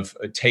of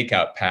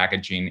takeout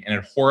packaging, and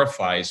it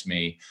horrifies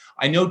me.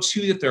 I know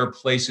too that there are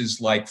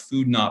places like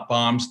Food Not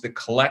Bombs that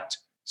collect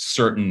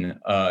certain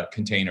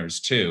containers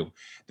too,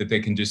 that they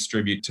can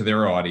distribute to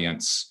their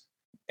audience.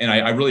 And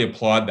I really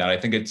applaud that. I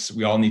think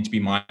we all need to be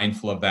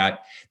mindful of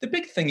that. The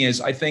big thing is,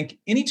 I think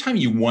anytime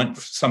you want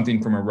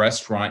something from a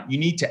restaurant, you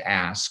need to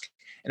ask.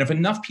 And if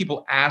enough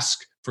people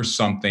ask for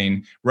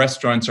something,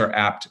 restaurants are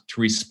apt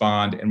to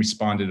respond and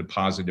respond in a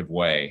positive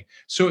way.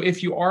 So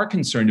if you are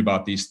concerned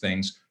about these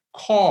things,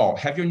 call,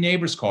 have your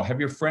neighbors call,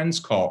 have your friends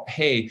call.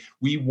 Hey,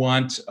 we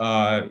want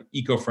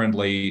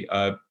eco-friendly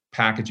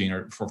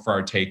packaging for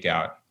our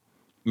takeout.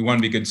 We want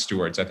to be good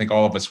stewards. I think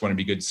all of us want to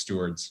be good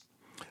stewards.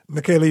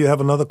 Michaela, you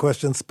have another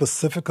question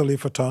specifically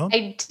for Tom?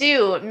 I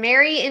do.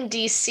 Mary in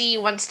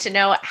DC wants to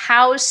know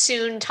how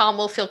soon Tom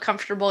will feel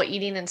comfortable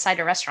eating inside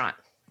a restaurant.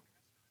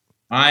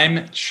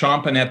 I'm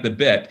chomping at the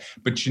bit.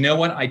 But you know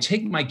what? I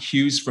take my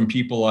cues from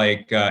people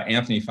like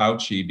Anthony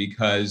Fauci,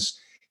 because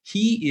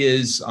he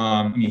is,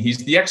 he's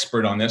the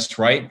expert on this,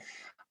 right?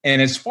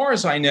 And as far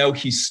as I know,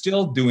 he's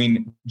still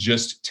doing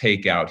just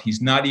takeout.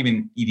 He's not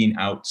even eating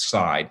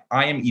outside.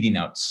 I am eating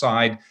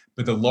outside,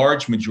 but the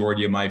large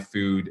majority of my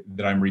food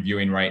that I'm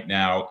reviewing right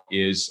now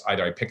is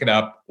either I pick it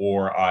up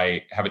or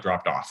I have it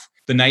dropped off.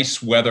 The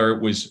nice weather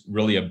was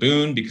really a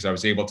boon because I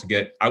was able to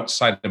get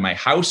outside of my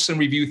house and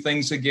review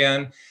things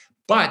again.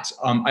 But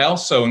I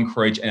also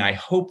encourage, and I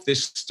hope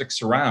this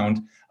sticks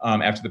around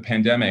after the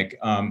pandemic,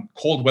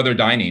 cold weather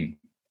dining.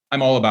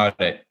 I'm all about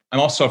it. I'm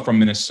also from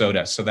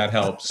Minnesota, so that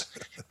helps.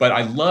 But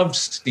I love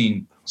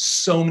seeing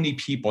so many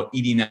people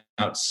eating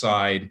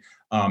outside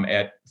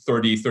at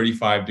 30,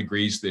 35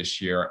 degrees this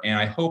year. And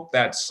I hope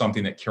that's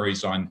something that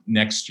carries on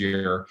next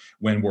year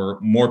when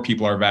more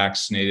people are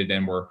vaccinated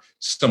and we're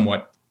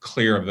somewhat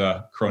clear of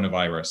the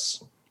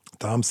coronavirus.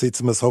 Tom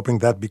Seatsum is hoping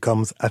that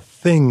becomes a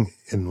thing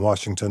in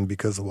Washington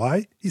because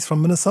why? He's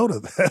from Minnesota.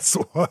 That's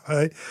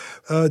why.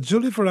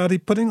 Julie Ferrati,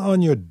 putting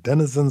on your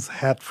denizen's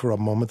hat for a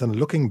moment and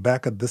looking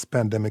back at this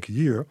pandemic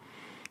year,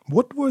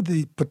 what were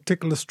the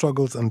particular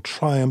struggles and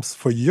triumphs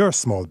for your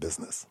small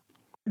business?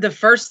 The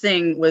first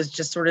thing was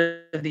just sort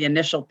of the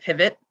initial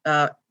pivot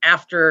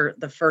after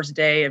the first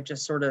day of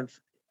just sort of,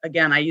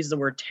 again, I use the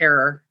word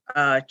terror,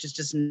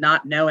 just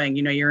not knowing,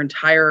 your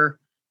entire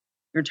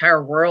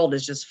world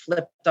is just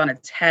flipped on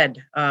its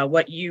head.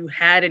 What you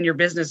had in your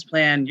business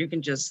plan, you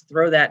can just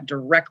throw that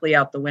directly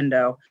out the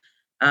window.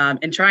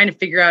 And trying to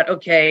figure out,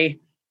 okay,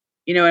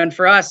 and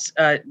for us,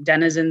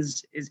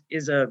 Denizens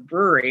is a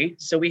brewery.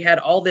 So we had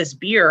all this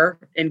beer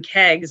in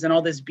kegs and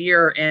all this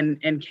beer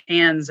in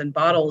cans and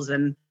bottles.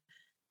 And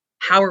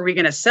how are we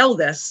going to sell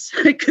this?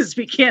 Because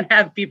we can't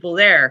have people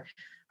there.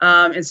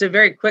 And so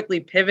very quickly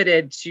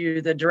pivoted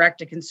to the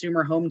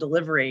direct-to-consumer home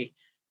delivery.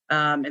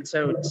 And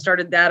so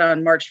started that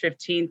on March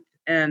 15th,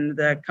 and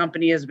the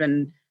company has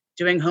been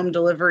doing home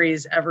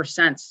deliveries ever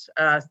since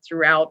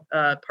throughout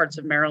parts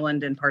of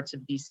Maryland and parts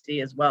of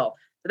DC as well.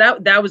 So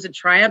that was a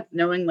triumph,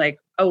 knowing like,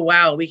 oh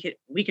wow, we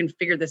can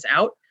figure this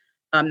out.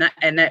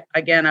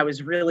 Again, I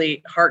was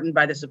really heartened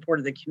by the support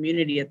of the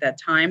community at that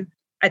time.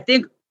 I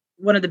think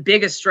one of the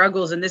biggest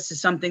struggles, and this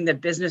is something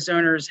that business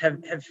owners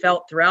have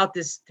felt throughout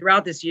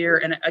this year,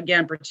 and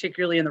again,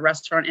 particularly in the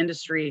restaurant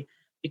industry,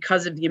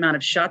 because of the amount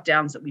of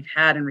shutdowns that we've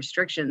had and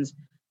restrictions,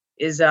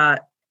 is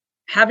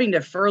having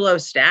to furlough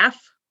staff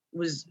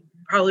was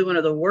probably one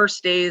of the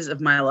worst days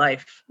of my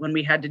life when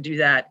we had to do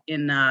that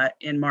in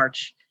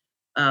March.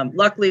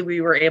 Luckily, we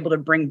were able to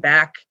bring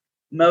back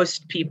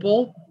most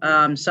people.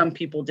 Some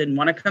people didn't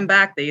want to come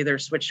back. They either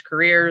switched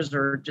careers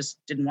or just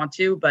didn't want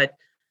to, but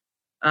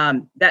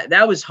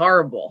that was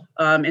horrible.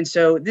 And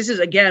so this is,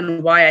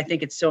 again, why I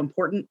think it's so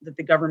important that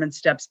the government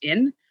steps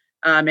in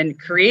and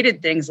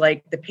created things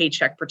like the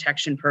Paycheck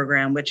Protection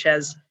Program, which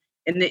has,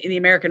 in the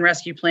American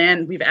Rescue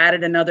Plan, we've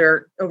added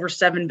another over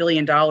 $7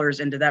 billion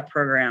into that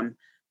program.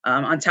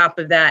 On top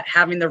of that,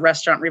 having the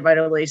Restaurant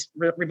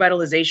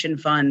Revitalization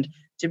Fund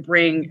to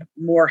bring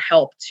more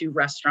help to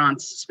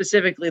restaurants,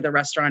 specifically the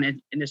restaurant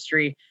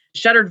industry.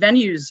 Shuttered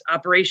Venues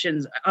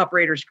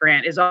Operators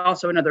Grant is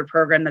also another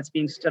program that's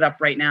being stood up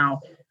right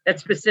now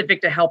that's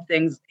specific to help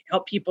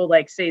people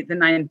like, say, the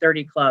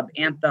 930 Club,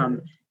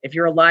 Anthem, if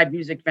you're a live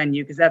music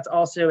venue, because that's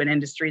also an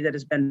industry that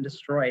has been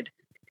destroyed.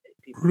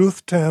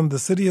 Ruth Tam, the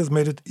city has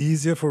made it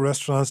easier for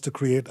restaurants to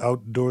create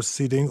outdoor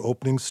seating,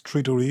 opening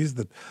streeteries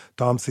that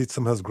Tom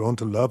Seatsum has grown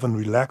to love, and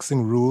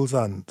relaxing rules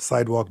on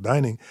sidewalk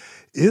dining.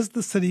 Is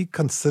the city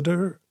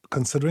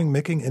considering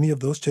making any of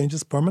those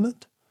changes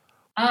permanent?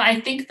 I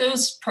think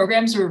those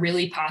programs were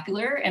really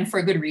popular, and for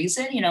a good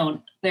reason.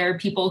 There are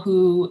people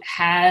who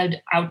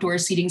had outdoor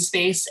seating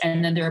space,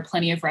 and then there are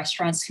plenty of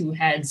restaurants who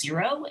had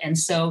zero. And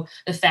so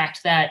the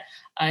fact that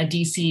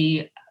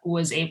DC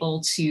was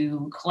able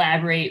to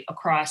collaborate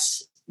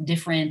across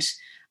different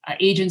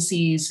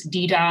agencies,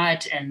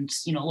 DDOT and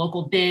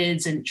local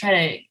bids, and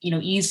try to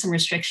ease some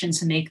restrictions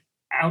to make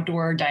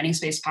outdoor dining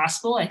space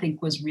possible, I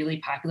think was really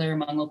popular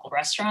among local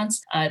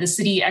restaurants. The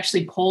city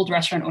actually polled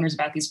restaurant owners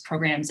about these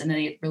programs, and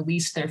they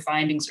released their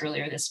findings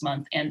earlier this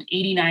month. And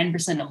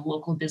 89% of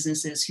local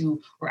businesses who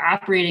were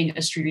operating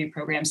a streetery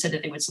program said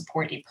that they would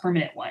support a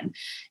permanent one.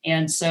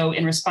 And so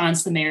in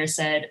response, the mayor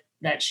said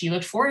that she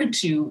looked forward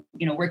to,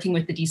 working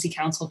with the DC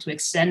Council to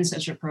extend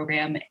such a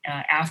program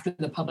after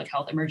the public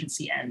health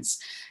emergency ends.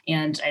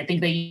 And I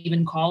think they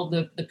even call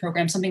the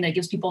program something that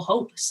gives people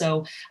hope.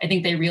 So I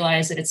think they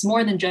realize that it's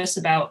more than just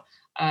about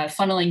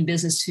funneling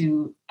business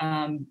to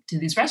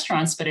these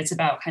restaurants, but it's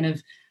about kind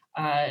of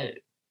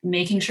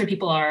making sure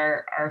people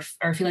are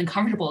feeling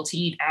comfortable to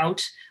eat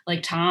out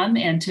like Tom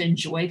and to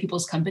enjoy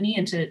people's company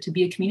and to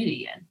be a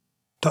community again.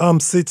 Tom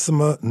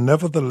Seatsum,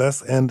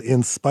 nevertheless, and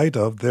in spite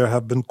of, there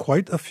have been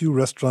quite a few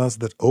restaurants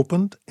that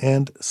opened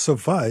and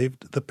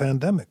survived the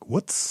pandemic.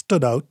 What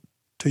stood out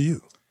to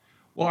you?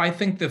 Well, I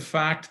think the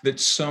fact that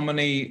so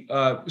many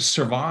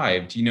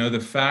survived, the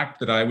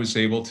fact that I was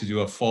able to do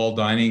a fall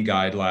dining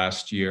guide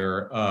last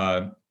year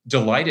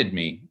delighted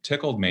me,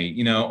 tickled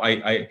me.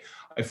 I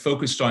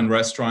focused on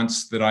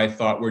restaurants that I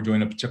thought were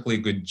doing a particularly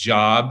good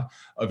job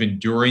of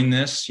enduring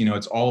this.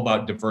 It's all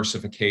about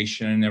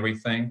diversification and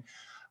everything.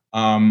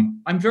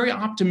 I'm very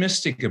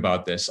optimistic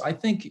about this. I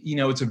think,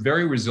 it's a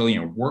very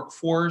resilient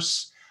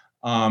workforce.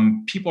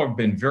 People have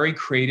been very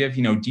creative.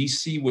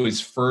 DC was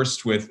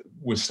first with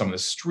some of the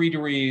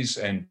streeteries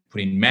and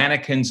putting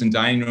mannequins in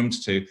dining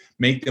rooms to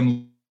make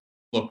them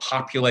look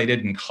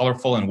populated and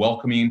colorful and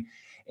welcoming.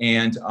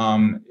 And,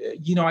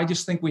 I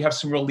just think we have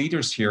some real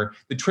leaders here.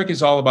 The trick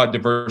is all about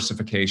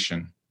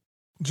diversification.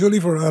 Julie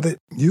Ferrati,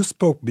 you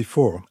spoke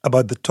before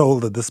about the toll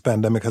that this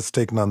pandemic has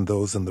taken on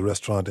those in the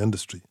restaurant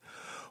industry.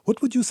 What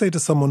would you say to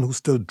someone who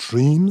still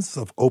dreams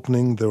of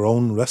opening their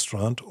own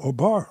restaurant or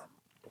bar?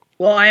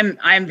 Well,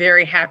 I'm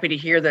very happy to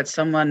hear that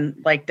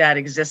someone like that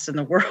exists in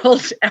the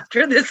world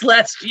after this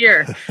last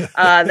year.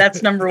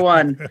 That's number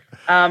one.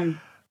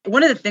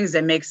 One of the things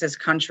that makes this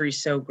country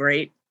so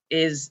great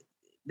is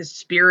the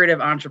spirit of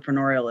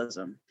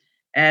entrepreneurialism.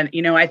 And,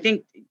 I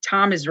think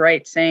Tom is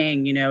right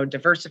saying,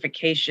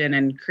 diversification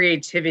and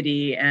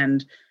creativity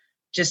and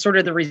just sort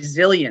of the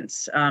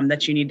resilience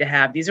that you need to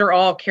have. These are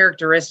all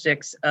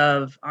characteristics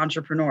of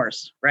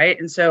entrepreneurs, right?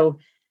 And so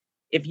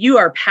if you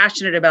are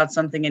passionate about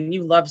something and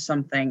you love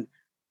something,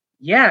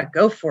 yeah,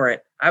 go for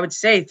it. I would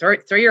say throw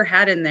your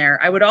hat in there.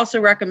 I would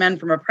also recommend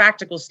from a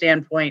practical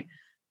standpoint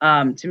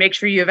to make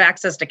sure you have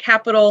access to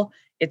capital.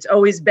 It's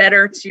always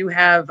better to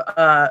have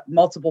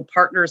multiple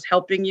partners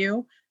helping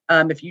you.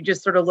 If you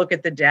just sort of look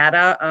at the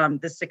data,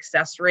 the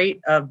success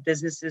rate of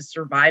businesses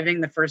surviving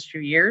the first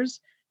few years,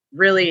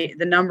 really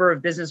the number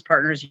of business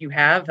partners you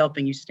have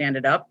helping you stand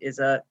it up is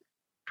a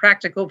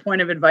practical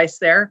point of advice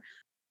there.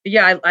 But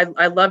yeah,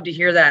 I love to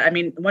hear that. I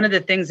mean, one of the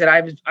things that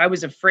I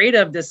was afraid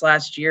of this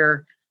last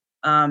year,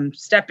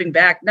 stepping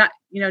back,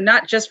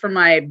 not just from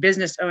my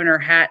business owner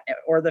hat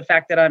or the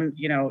fact that I'm,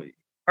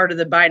 part of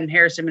the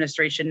Biden-Harris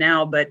administration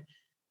now, but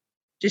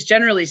just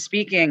generally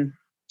speaking,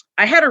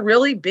 I had a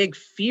really big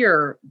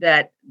fear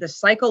that the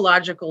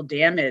psychological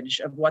damage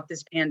of what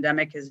this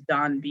pandemic has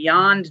done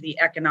beyond the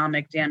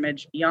economic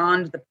damage,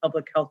 beyond the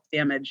public health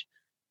damage,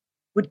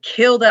 would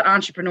kill that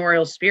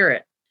entrepreneurial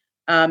spirit.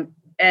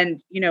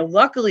 And,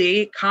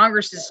 luckily,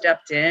 Congress has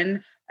stepped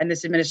in and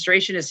this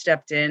administration has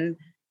stepped in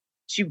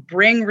to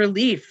bring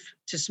relief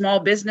to small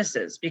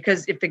businesses.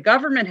 Because if the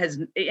government has,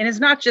 and it's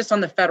not just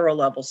on the federal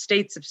level,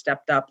 states have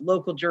stepped up,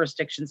 local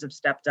jurisdictions have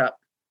stepped up.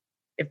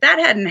 If that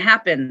hadn't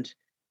happened,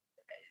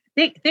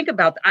 think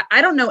about that.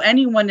 I don't know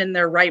anyone in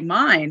their right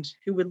mind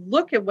who would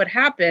look at what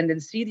happened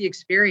and see the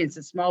experience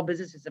that small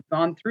businesses have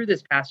gone through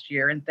this past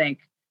year and think,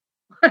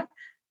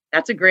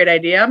 that's a great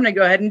idea. I'm going to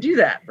go ahead and do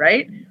that,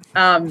 right?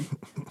 And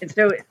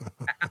so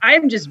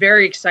I'm just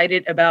very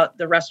excited about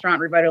the Restaurant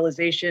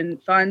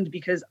Revitalization Fund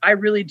because I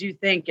really do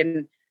think,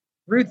 and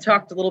Ruth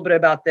talked a little bit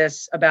about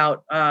this,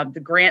 about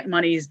the grant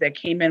monies that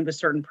came in with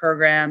certain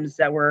programs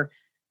that were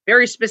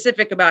very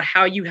specific about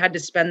how you had to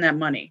spend that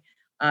money.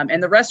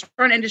 And the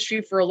restaurant industry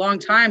for a long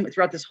time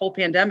throughout this whole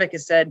pandemic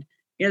has said,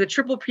 the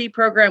Triple P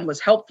program was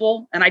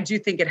helpful. And I do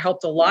think it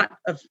helped a lot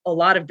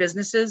of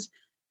businesses.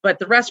 But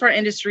the restaurant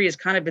industry is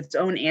kind of its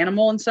own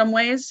animal in some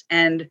ways.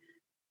 And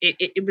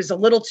it was a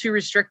little too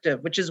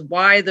restrictive, which is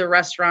why the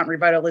Restaurant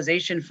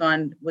Revitalization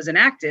Fund was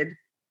enacted,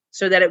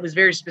 so that it was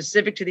very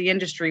specific to the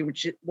industry,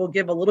 which will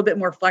give a little bit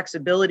more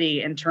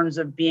flexibility in terms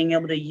of being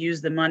able to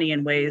use the money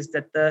in ways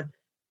that the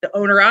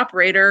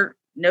owner-operator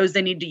knows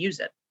they need to use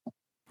it.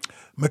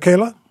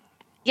 Michaela?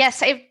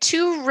 Yes, I have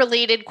two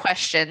related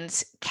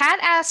questions. Kat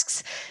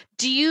asks,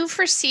 do you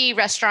foresee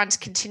restaurants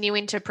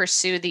continuing to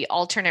pursue the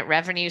alternate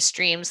revenue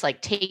streams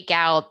like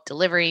takeout,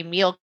 delivery,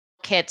 meal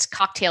kits,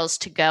 cocktails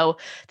to go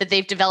that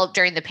they've developed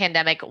during the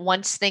pandemic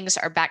once things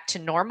are back to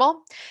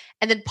normal?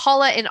 And then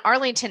Paula in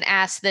Arlington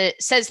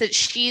says that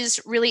she's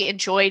really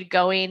enjoyed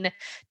going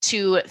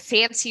to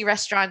fancy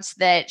restaurants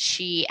that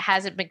she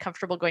hasn't been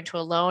comfortable going to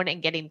alone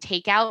and getting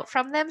takeout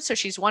from them. So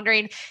she's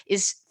wondering,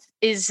 is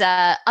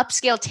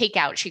upscale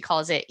takeout, she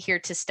calls it, here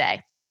to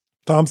stay?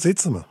 Tom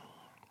Sietsema.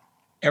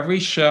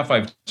 Every chef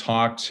I've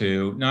talked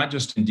to, not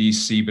just in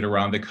DC, but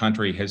around the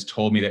country, has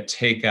told me that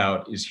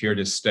takeout is here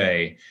to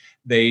stay.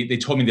 They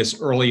told me this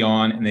early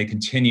on, and they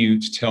continue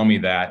to tell me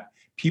that.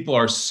 People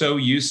are so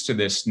used to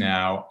this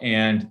now,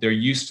 and they're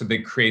used to the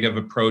creative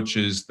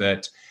approaches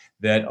that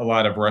a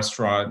lot of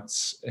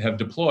restaurants have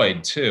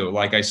deployed too.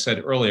 Like I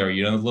said earlier,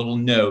 the little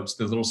notes,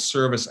 the little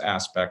service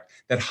aspect,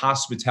 that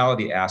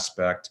hospitality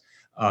aspect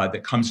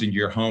that comes into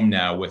your home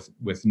now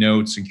with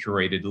notes and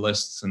curated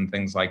lists and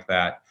things like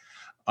that.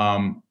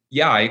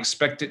 I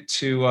expect it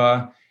to,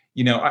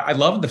 I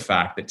love the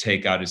fact that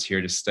takeout is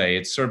here to stay.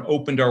 It's sort of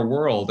opened our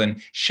world, and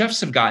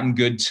chefs have gotten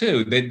good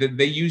too.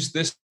 They use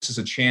this as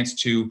a chance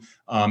to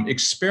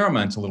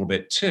experiment a little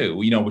bit too,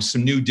 with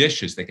some new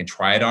dishes. They can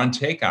try it on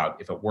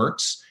takeout. If it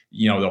works,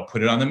 they'll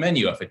put it on the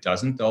menu. If it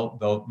doesn't,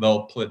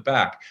 they'll pull it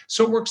back.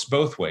 So it works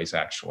both ways,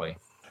 actually.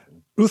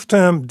 Ruth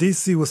Tam,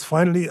 DC was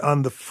finally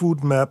on the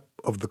food map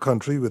of the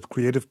country, with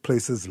creative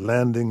places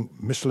landing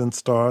Michelin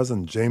stars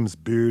and James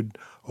Beard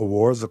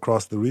awards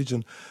across the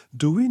region.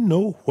 Do we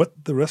know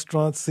what the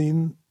restaurant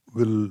scene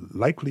will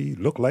likely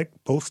look like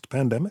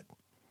post-pandemic?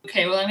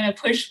 Okay, well, I'm going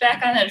to push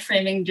back on that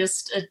framing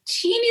just a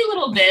teeny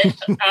little bit.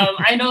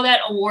 I know that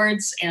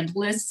awards and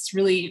lists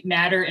really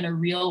matter in a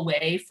real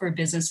way for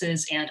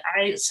businesses, and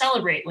I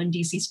celebrate when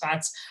DC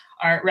spots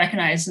are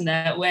recognized in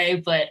that way.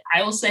 But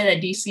I will say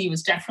that DC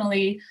was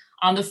definitely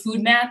on the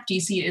food map.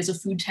 DC is a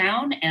food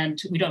town,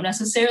 and we don't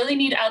necessarily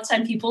need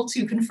outside people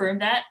to confirm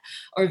that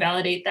or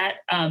validate that.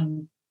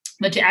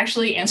 But to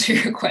actually answer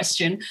your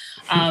question,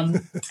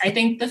 I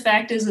think the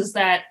fact is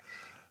that,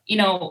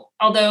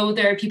 although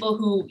there are people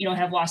who,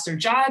 have lost their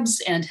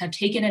jobs and have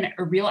taken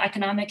a real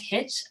economic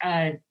hit,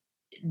 the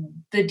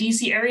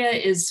DC area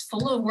is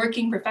full of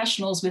working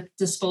professionals with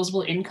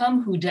disposable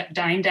income who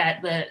dined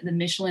at the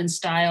Michelin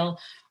style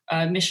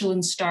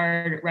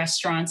Michelin-starred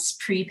restaurants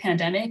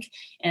pre-pandemic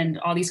and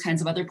all these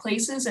kinds of other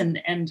places.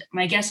 And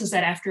my guess is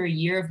that after a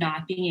year of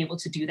not being able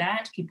to do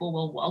that, people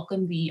will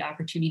welcome the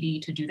opportunity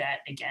to do that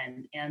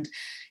again. And,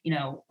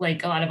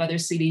 like a lot of other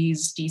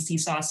cities, DC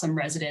saw some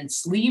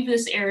residents leave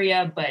this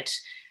area, but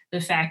the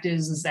fact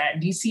is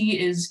that DC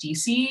is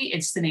DC.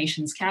 It's the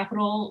nation's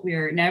capital.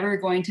 We're never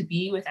going to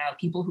be without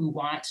people who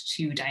want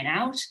to dine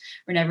out.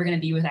 We're never going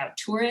to be without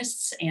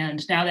tourists.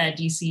 And now that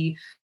DC,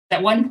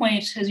 at one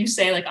point, as you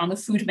say, like on the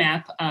food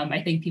map,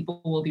 I think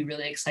people will be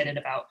really excited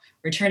about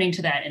returning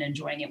to that and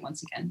enjoying it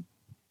once again.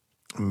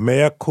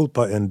 Mea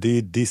culpa,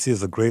 indeed. DC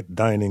is a great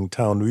dining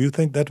town. Do you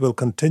think that will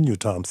continue,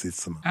 Tom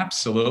Sietsema?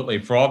 Absolutely.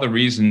 For all the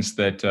reasons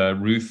that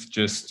Ruth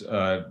just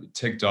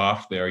ticked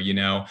off there,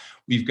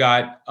 we've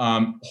got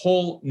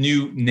whole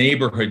new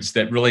neighborhoods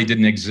that really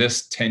didn't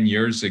exist 10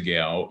 years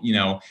ago.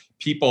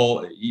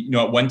 People,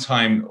 at one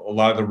time, a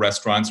lot of the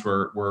restaurants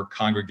were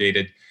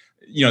congregated.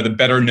 The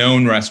better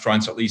known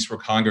restaurants at least were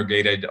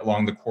congregated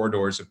along the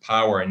corridors of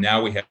power. And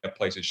now we have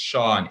places,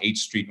 Shaw and 8th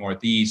Street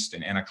Northeast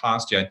and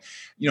Anacostia.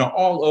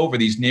 All over,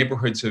 these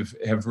neighborhoods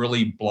have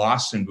really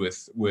blossomed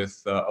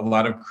with a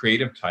lot of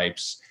creative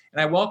types.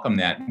 And I welcome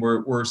that.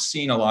 We're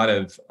seeing a lot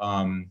of,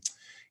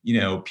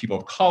 people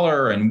of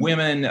color and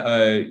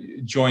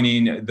women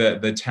joining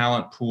the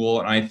talent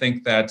pool. And I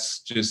think that's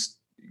just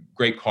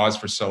great cause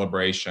for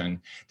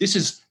celebration. This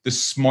is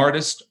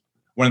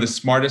one of the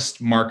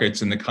smartest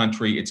markets in the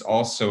country. It's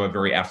also a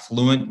very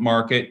affluent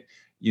market,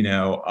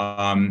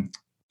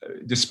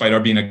 despite our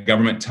being a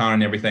government town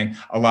and everything.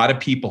 A lot of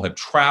people have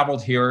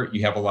traveled here.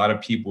 You have a lot of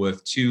people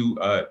with two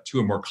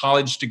or more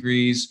college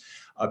degrees.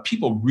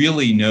 People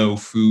really know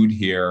food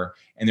here,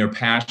 and they're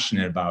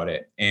passionate about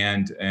it.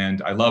 And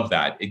I love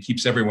that. It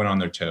keeps everyone on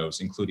their toes,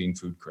 including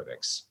food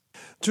critics.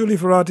 Julie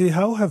Ferrati,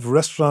 how have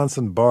restaurants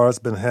and bars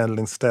been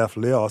handling staff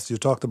layoffs? You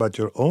talked about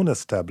your own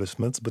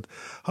establishments, but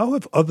how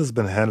have others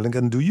been handling,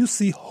 and do you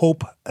see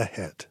hope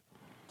ahead?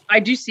 I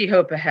do see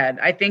hope ahead.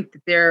 I think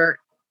that there are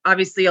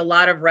obviously a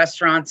lot of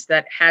restaurants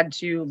that had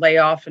to lay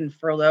off and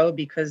furlough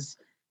because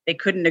they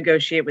couldn't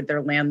negotiate with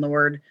their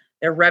landlord.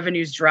 Their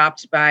revenues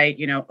dropped by,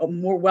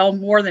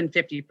 more than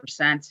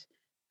 50%.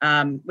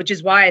 Which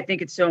is why I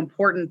think it's so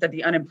important that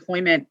the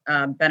unemployment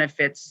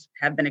benefits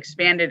have been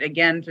expanded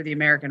again through the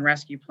American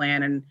Rescue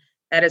Plan, and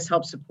that has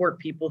helped support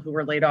people who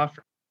were laid off.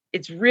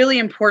 It's really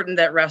important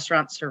that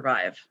restaurants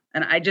survive,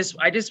 and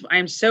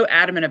I'm so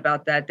adamant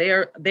about that. They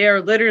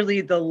are literally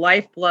the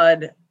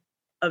lifeblood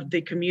of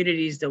the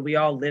communities that we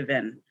all live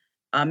in,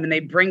 and they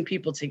bring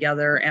people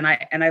together. And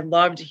I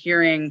loved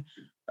hearing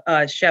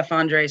Chef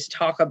Andres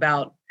talk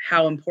about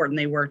how important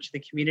they were to the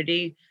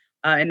community.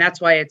 And that's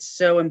why it's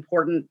so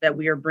important that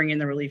we are bringing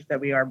the relief that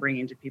we are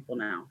bringing to people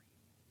now.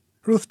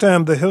 Ruth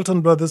Tam, the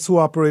Hilton brothers, who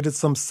operated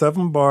some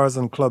 7 bars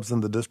and clubs in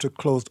the district,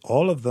 closed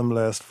all of them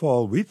last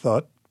fall, we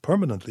thought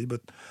permanently.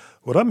 But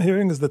what I'm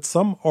hearing is that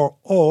some or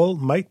all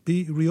might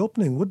be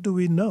reopening. What do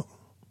we know?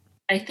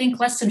 I think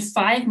less than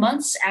 5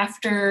 months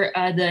after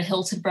the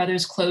Hilton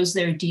brothers closed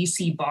their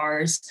DC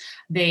bars,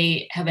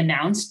 they have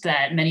announced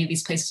that many of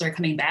these places are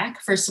coming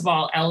back. First of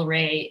all, El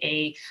Rey,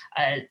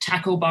 a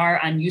taco bar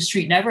on U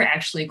Street, never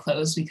actually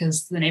closed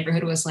because the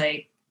neighborhood was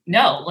like,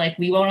 no,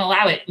 we won't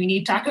allow it. We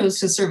need tacos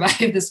to survive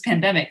this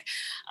pandemic.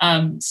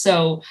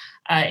 So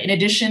in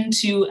addition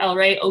to El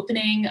Rey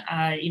opening,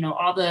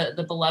 all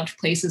the beloved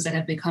places that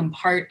have become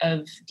part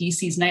of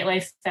DC's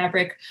nightlife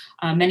fabric,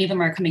 many of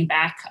them are coming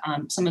back.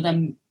 Some of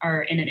them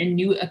are in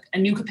a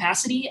new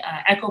capacity.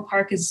 Echo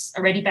Park is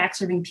already back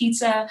serving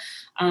pizza.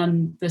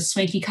 The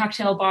Swanky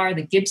Cocktail Bar,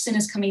 the Gibson,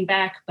 is coming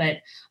back, but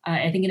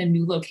I think in a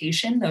new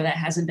location, though that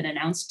hasn't been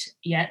announced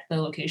yet,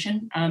 the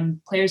location.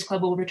 Players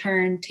Club will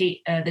return.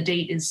 The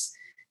date is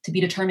to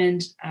be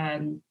determined.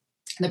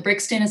 The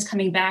Brixton is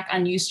coming back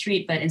on U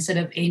Street, but instead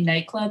of a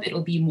nightclub,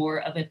 it'll be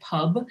more of a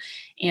pub.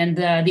 And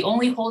the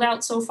only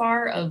holdout so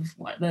far of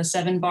the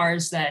 7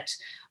 bars that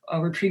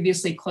were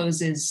previously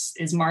closed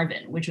is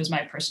Marvin, which was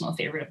my personal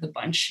favorite of the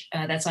bunch.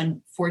 That's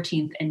on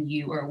 14th and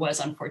U, or was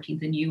on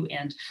 14th and U,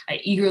 and I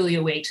eagerly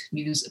await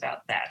news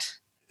about that.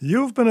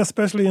 You've been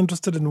especially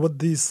interested in what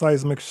these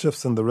seismic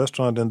shifts in the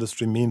restaurant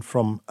industry mean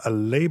from a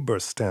labor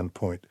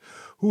standpoint.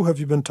 Who have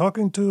you been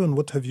talking to, and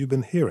what have you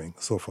been hearing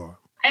so far?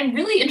 I'm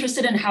really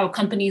interested in how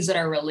companies that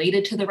are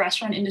related to the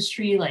restaurant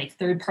industry, like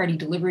third-party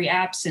delivery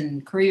apps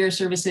and courier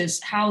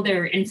services, how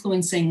they're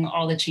influencing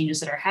all the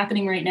changes that are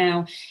happening right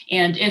now.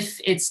 And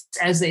if it's,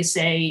 as they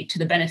say, to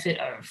the benefit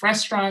of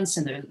restaurants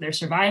and their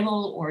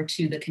survival, or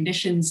to the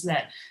conditions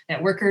that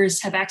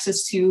workers have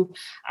access to.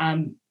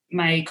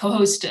 My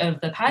co-host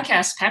of the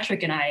podcast,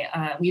 Patrick, and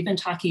I, we've been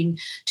talking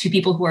to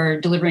people who are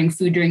delivering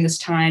food during this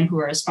time, who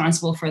are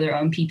responsible for their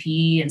own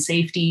PPE and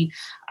safety.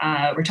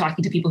 We're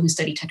talking to people who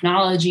study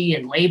technology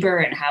and labor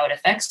and how it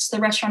affects the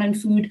restaurant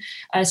and food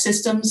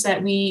systems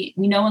that we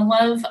know and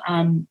love.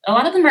 A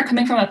lot of them are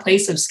coming from a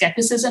place of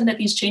skepticism that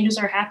these changes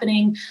are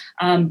happening,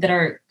 that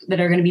are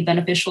going to be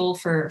beneficial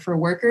for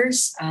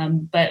workers.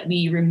 But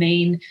we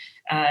remain,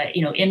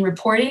 in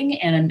reporting,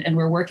 and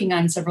we're working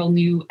on several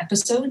new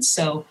episodes.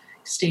 So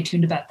stay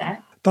tuned about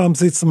that. Tom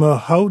Sietsema,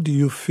 how do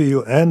you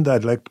feel, and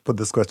I'd like to put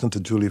this question to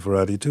Julie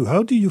Verratti too,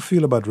 how do you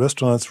feel about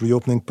restaurants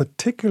reopening,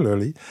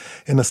 particularly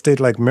in a state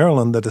like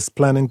Maryland that is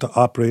planning to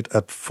operate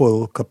at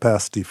full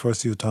capacity?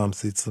 First you, Tom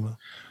Sietsema.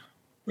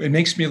 It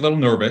makes me a little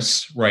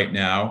nervous right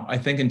now. I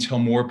think until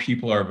more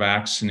people are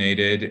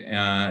vaccinated,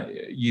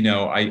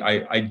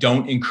 I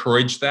don't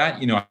encourage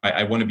that.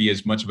 I want to be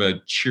as much of a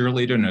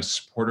cheerleader and a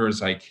supporter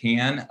as I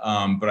can.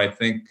 But I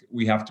think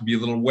we have to be a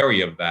little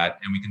wary of that.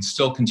 And we can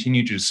still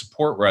continue to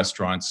support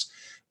restaurants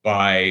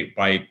by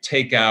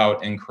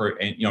takeout and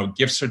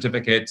gift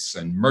certificates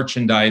and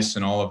merchandise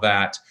and all of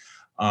that.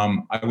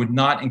 I would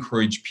not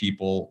encourage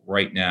people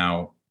right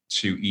now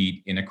to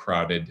eat in a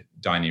crowded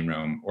dining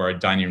room or a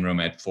dining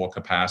room at full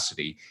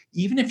capacity.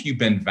 Even if you've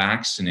been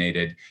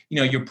vaccinated,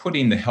 you're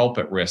putting the help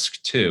at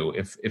risk too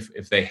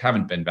if they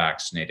haven't been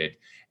vaccinated,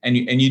 and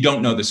you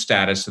don't know the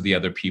status of the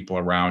other people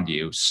around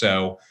you.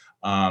 So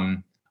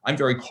I'm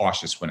very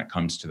cautious when it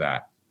comes to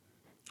that.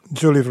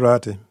 Julie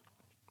Verratti.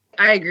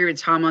 I agree with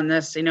Tom on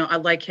this. I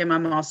like him.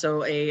 I'm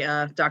also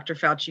a Dr.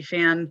 Fauci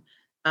fan,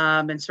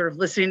 and sort of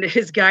listening to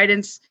his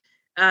guidance.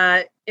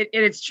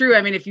 It's true.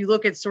 I mean, if you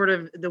look at sort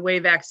of the way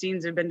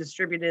vaccines have been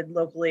distributed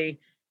locally,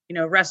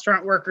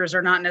 restaurant workers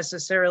are not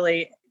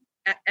necessarily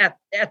at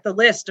the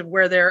list of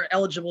where they're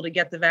eligible to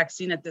get the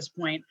vaccine at this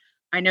point.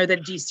 I know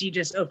that DC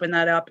just opened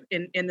that up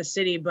in the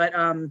city, but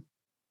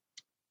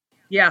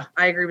yeah,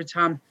 I agree with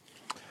Tom.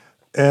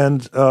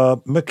 And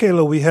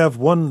Michaela, we have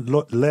one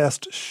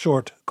last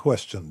short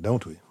question,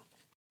 don't we?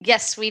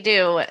 Yes, we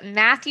do.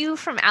 Matthew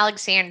from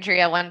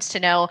Alexandria wants to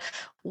know,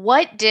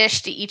 what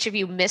dish do each of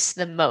you miss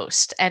the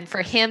most? And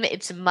for him,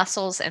 it's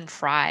mussels and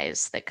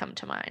fries that come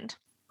to mind.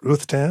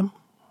 Ruth Tam?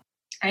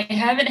 I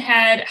haven't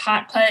had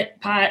hot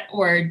pot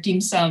or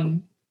dim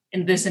sum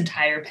in this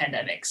entire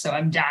pandemic, so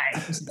I'm dying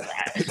for some of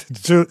that.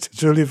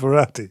 Julie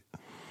Verratti.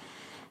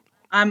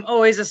 I'm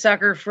always a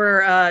sucker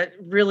for a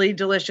really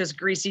delicious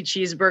greasy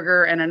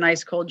cheeseburger and a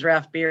nice cold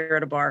draft beer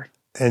at a bar.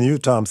 And you,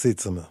 Tom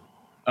Sietsema.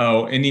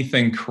 Oh,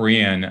 anything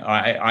Korean.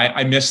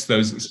 I miss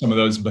some of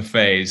those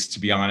buffets,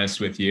 to be honest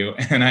with you,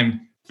 and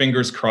I'm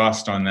fingers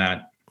crossed on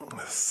that.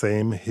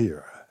 Same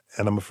here.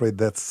 And I'm afraid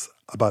that's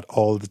about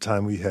all the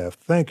time we have.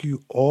 Thank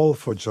you all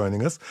for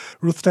joining us.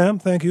 Ruth Tam,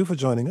 thank you for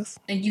joining us.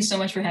 Thank you so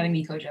much for having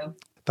me, Kojo.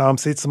 Tom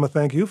Sietsema,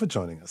 thank you for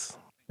joining us.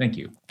 Thank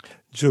you.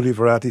 Julie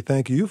Verratti,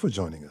 thank you for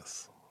joining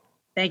us.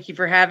 Thank you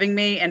for having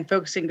me. And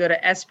folks can go to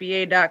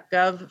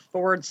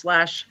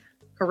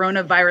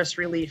sba.gov/coronavirus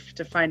relief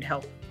to find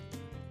help.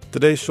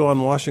 Today's show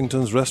on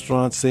Washington's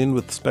restaurant scene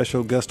with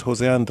special guest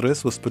José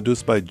Andrés was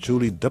produced by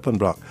Julie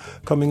Dippenbrock.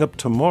 Coming up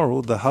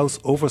tomorrow, the House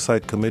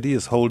Oversight Committee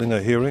is holding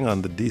a hearing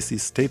on the D.C.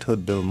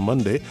 Statehood Bill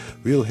Monday.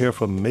 We'll hear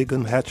from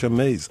Megan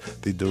Hatcher-Mays,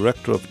 the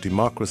Director of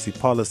Democracy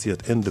Policy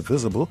at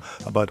Indivisible,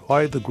 about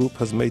why the group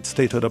has made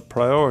statehood a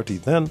priority.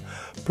 Then,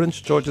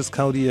 Prince George's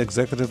County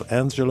Executive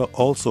Angela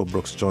Also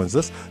Brooks joins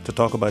us to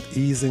talk about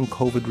easing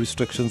COVID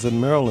restrictions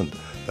in Maryland.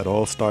 That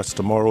all starts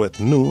tomorrow at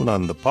noon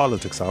on the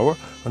Politics Hour.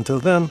 Until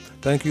then,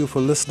 thank you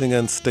for listening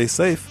and stay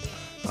safe.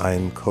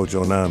 I'm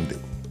Kojo Nnamdi.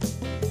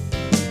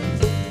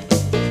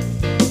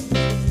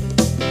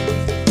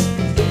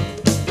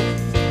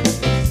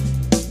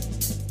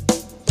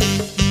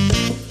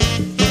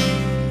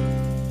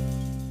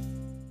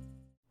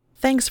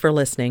 Thanks for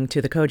listening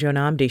to the Kojo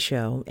Nnamdi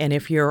Show. And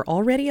if you're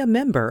already a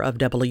member of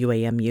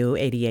WAMU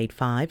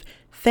 88.5,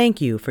 thank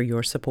you for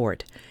your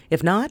support.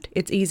 If not,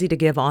 it's easy to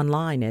give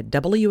online at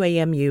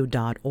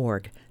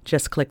WAMU.org.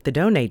 Just click the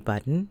donate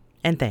button,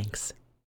 and thanks.